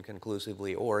up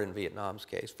inconclusively, or in Vietnam's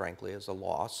case, frankly, as a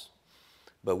loss,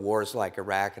 but wars like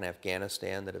Iraq and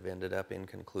Afghanistan that have ended up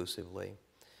inconclusively.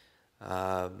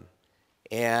 And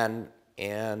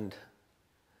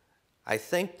I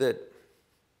think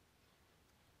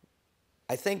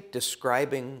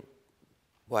describing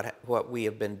what we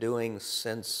have been doing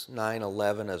since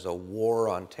 9/11 as a war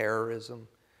on terrorism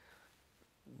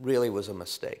really was a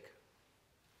mistake.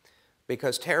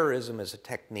 Because terrorism is a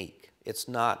technique. It's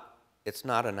not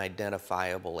an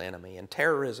identifiable enemy. And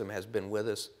terrorism has been with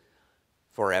us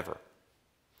forever.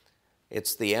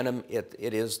 It's the enemy,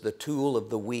 it is the tool of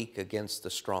the weak against the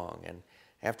strong. And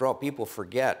after all, people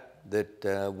forget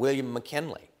that William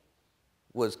McKinley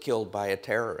was killed by a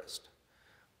terrorist.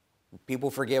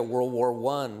 People forget World War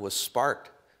I was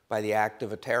sparked by the act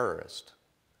of a terrorist.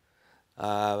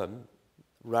 Alexander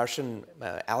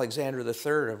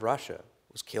III of Russia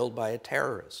was killed by a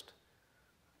terrorist.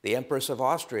 The Empress of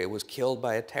Austria was killed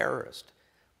by a terrorist.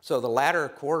 So the latter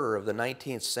quarter of the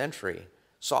 19th century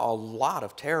saw a lot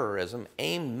of terrorism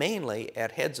aimed mainly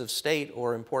at heads of state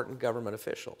or important government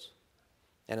officials,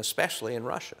 and especially in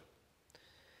Russia.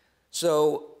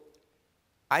 So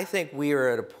I think we are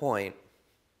at a point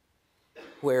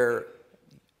where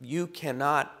you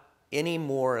cannot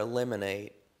anymore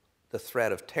eliminate the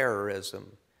threat of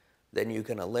terrorism than you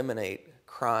can eliminate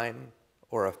crime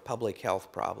or a public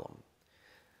health problem.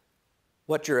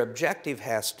 What your objective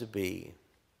has to be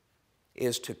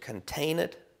is to contain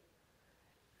it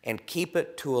and keep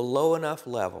it to a low enough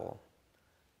level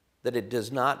that it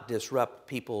does not disrupt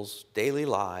people's daily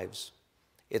lives,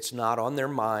 it's not on their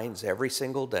minds every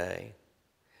single day,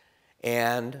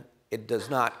 and it does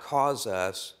not cause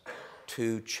us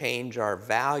to change our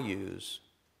values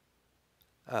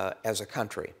as a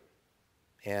country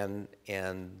and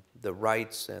the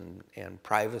rights and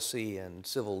privacy and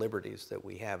civil liberties that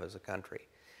we have as a country.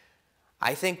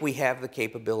 I think we have the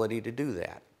capability to do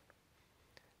that.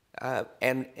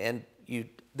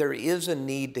 There is a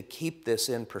need to keep this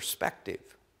in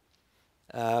perspective.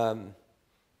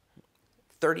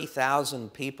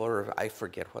 30,000 people, or I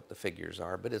forget what the figures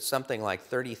are, but it's something like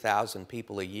 30,000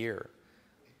 people a year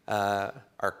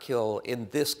are killed in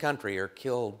this country, are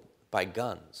killed by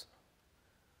guns.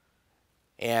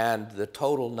 And the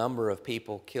total number of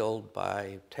people killed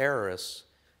by terrorists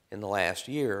in the last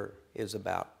year is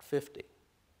about 50.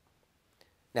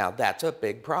 Now, that's a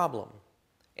big problem,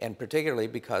 and particularly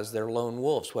because they're lone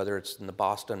wolves, whether it's in the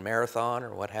Boston Marathon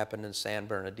or what happened in San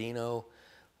Bernardino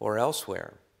or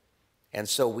elsewhere. And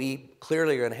so we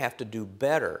clearly are going to have to do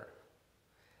better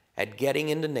at getting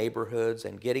into neighborhoods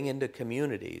and getting into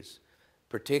communities,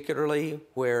 particularly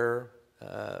where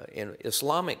in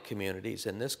Islamic communities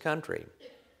in this country,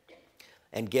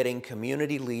 and getting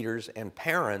community leaders and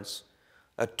parents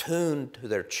attuned to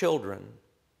their children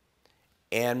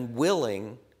and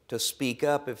willing to speak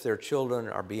up if their children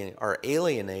are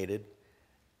alienated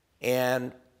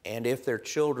and if their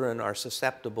children are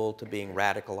susceptible to being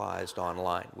radicalized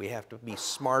online. We have to be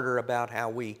smarter about how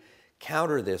we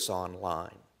counter this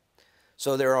online.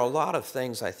 So there are a lot of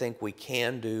things I think we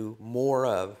can do more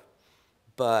of,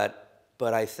 but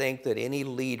I think that any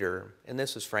leader, and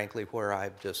this is frankly where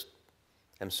I just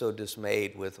am so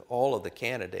dismayed with all of the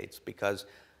candidates, because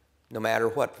no matter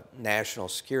what national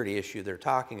security issue they're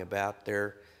talking about,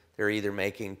 they're either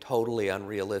making totally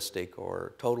unrealistic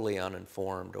or totally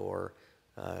uninformed or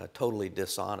totally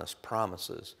dishonest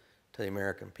promises to the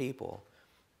American people.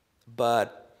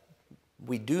 But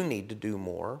we do need to do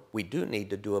more. We do need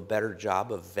to do a better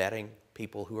job of vetting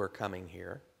people who are coming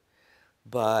here.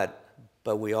 But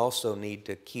we also need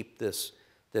to keep this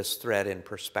threat in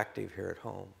perspective here at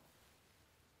home.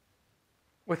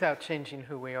 Without changing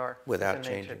who we are. Without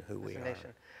changing who we are.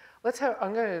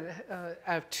 I'm going to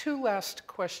have two last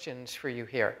questions for you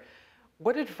here.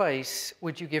 What advice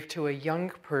would you give to a young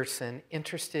person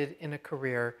interested in a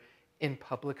career in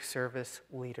public service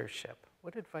leadership?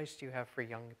 What advice do you have for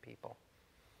young people?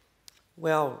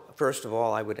 Well, first of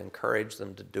all, I would encourage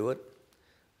them to do it.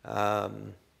 I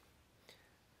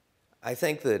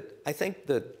think that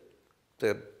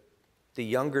the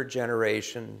younger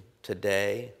generation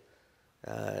today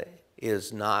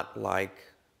is not like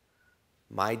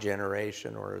my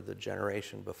generation or the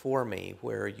generation before me,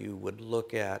 where you would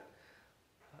look at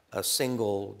a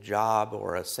single job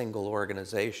or a single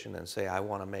organization and say, I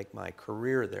want to make my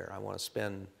career there. I want to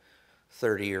spend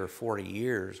 30 or 40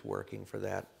 years working for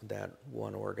that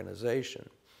one organization.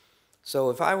 So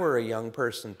if I were a young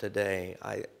person today,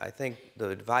 I think the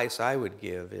advice I would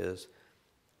give is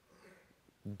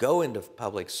go into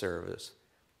public service,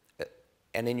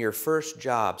 and in your first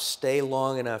job, stay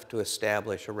long enough to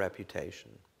establish a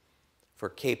reputation for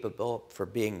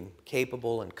being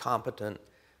capable and competent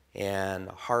and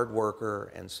a hard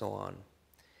worker and so on.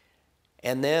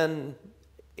 And then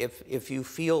if you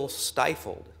feel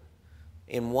stifled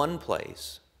in one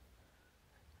place,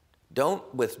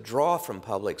 don't withdraw from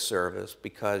public service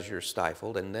because you're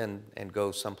stifled and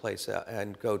go someplace else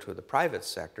and go to the private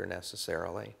sector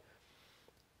necessarily,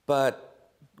 but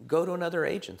go to another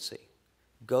agency.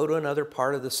 Go to another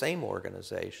part of the same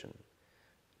organization.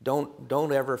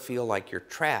 Don't ever feel like you're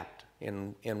trapped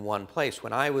in one place.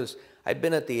 I'd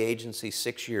been at the agency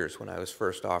 6 years when I was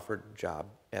first offered a job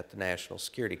at the National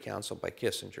Security Council by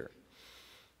Kissinger.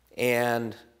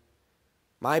 And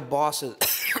my bosses,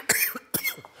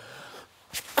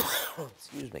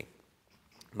 excuse me,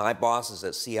 my bosses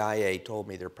at CIA told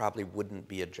me there probably wouldn't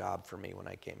be a job for me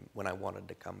when I wanted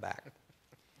to come back.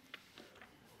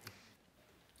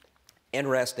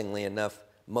 Interestingly enough,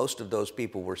 most of those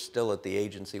people were still at the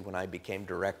agency when I became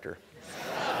director.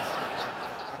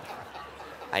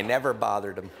 I never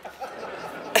bothered them.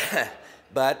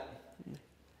 But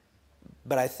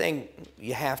I think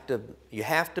you have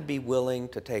to be willing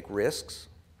to take risks.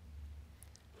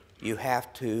 You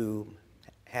have to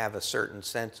have a certain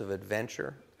sense of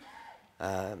adventure.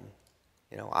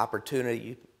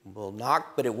 Opportunity will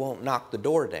knock, but it won't knock the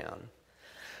door down.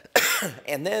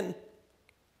 And then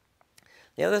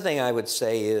the other thing I would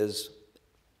say is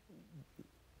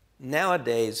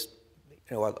nowadays,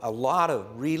 a lot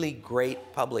of really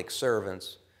great public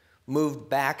servants moved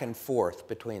back and forth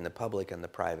between the public and the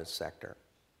private sector.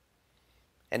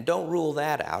 And don't rule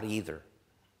that out either,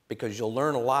 because you'll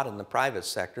learn a lot in the private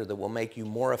sector that will make you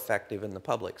more effective in the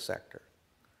public sector.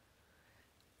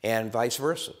 And vice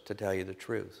versa, to tell you the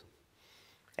truth.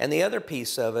 And the other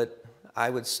piece of it, I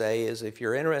would say, is if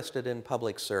you're interested in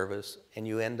public service and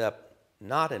you end up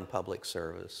not in public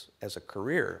service as a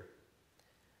career,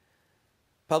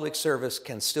 public service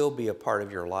can still be a part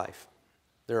of your life.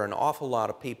 There are an awful lot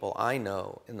of people I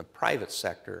know in the private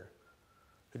sector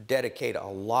who dedicate a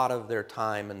lot of their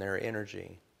time and their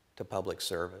energy to public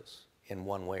service in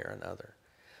one way or another.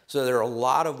 So there are a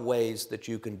lot of ways that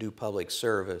you can do public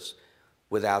service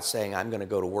without saying, I'm going to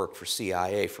go to work for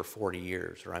CIA for 40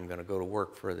 years, or I'm going to go to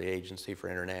work for the Agency for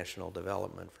International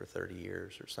Development for 30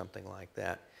 years, or something like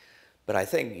that. But I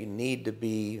think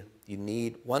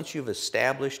once you've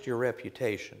established your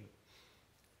reputation,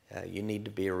 you need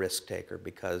to be a risk taker,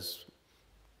 because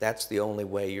that's the only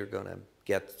way you're going to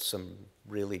get some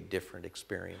really different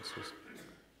experiences.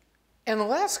 And the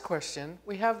last question,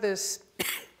 we have this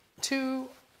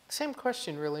same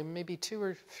question really, maybe 2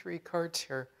 or 3 cards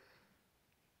here.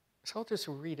 So I'll just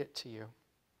read it to you.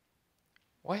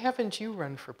 Why haven't you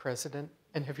run for president?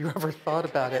 And have you ever thought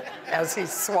about it as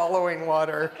he's swallowing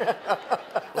water?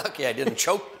 Lucky I didn't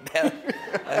choke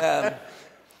that.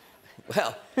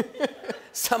 Well,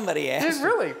 somebody asked.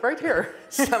 Really, right here.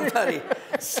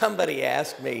 Somebody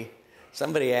asked me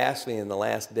in the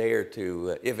last day or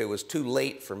two if it was too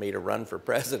late for me to run for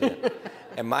president.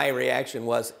 And my reaction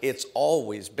was, it's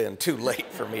always been too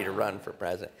late for me to run for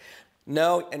president.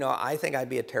 No, I think I'd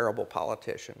be a terrible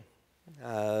politician.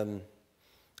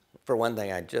 For one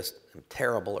thing, I just am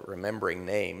terrible at remembering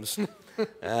names.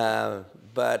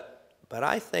 But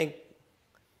I think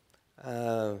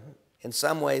in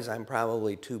some ways I'm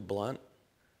probably too blunt.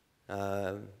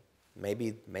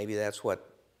 Maybe that's what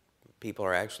people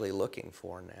are actually looking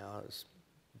for now, is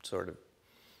sort of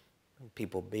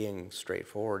people being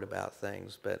straightforward about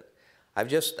things. But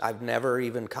I've never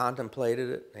even contemplated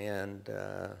it, and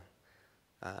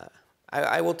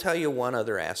I will tell you one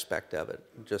other aspect of it,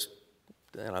 just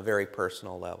on a very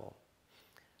personal level.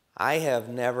 I have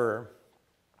never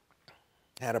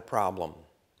had a problem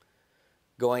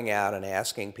going out and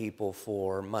asking people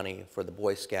for money for the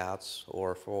Boy Scouts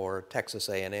or for Texas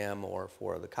A&M or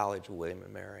for the College of William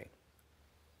 & Mary.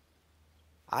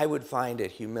 I would find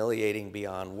it humiliating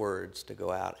beyond words to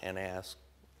go out and ask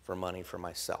for money for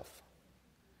myself.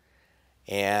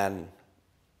 And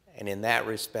And in that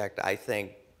respect, I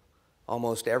think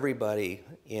almost everybody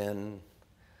in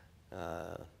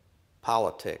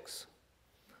politics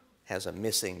has a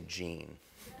missing gene.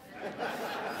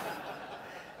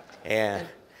 and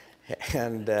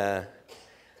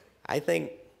I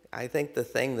think the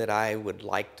thing that I would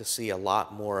like to see a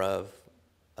lot more of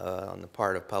on the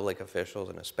part of public officials,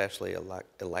 and especially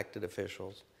elected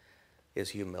officials, is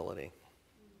humility.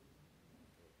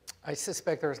 I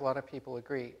suspect there's a lot of people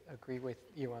agree with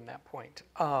you on that point.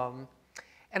 And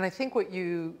I think what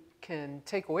you can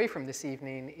take away from this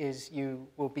evening is you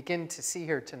will begin to see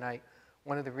here tonight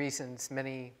one of the reasons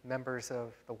many members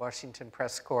of the Washington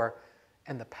Press Corps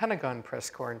and the Pentagon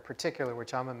Press Corps in particular,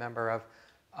 which I'm a member of,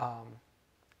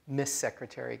 miss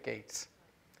Secretary Gates.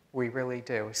 We really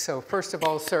do. So first of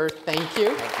all, sir, thank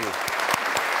you. Thank you.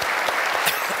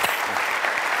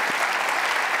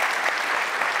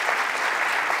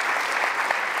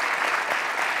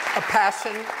 A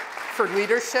passion for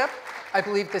leadership. I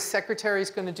believe the secretary is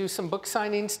going to do some book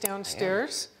signings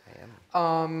downstairs. I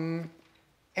am.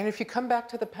 And if you come back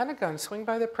to the Pentagon, swing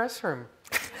by the press room.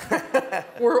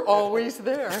 We're always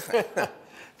there.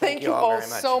 Thank you all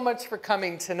so much for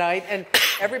coming tonight. And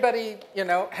everybody, you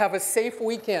know, have a safe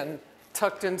weekend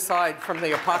tucked inside from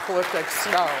the apocalyptic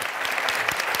snow.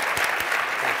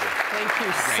 Thank you. Thank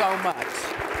you so much.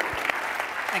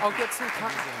 I'll get some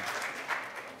time.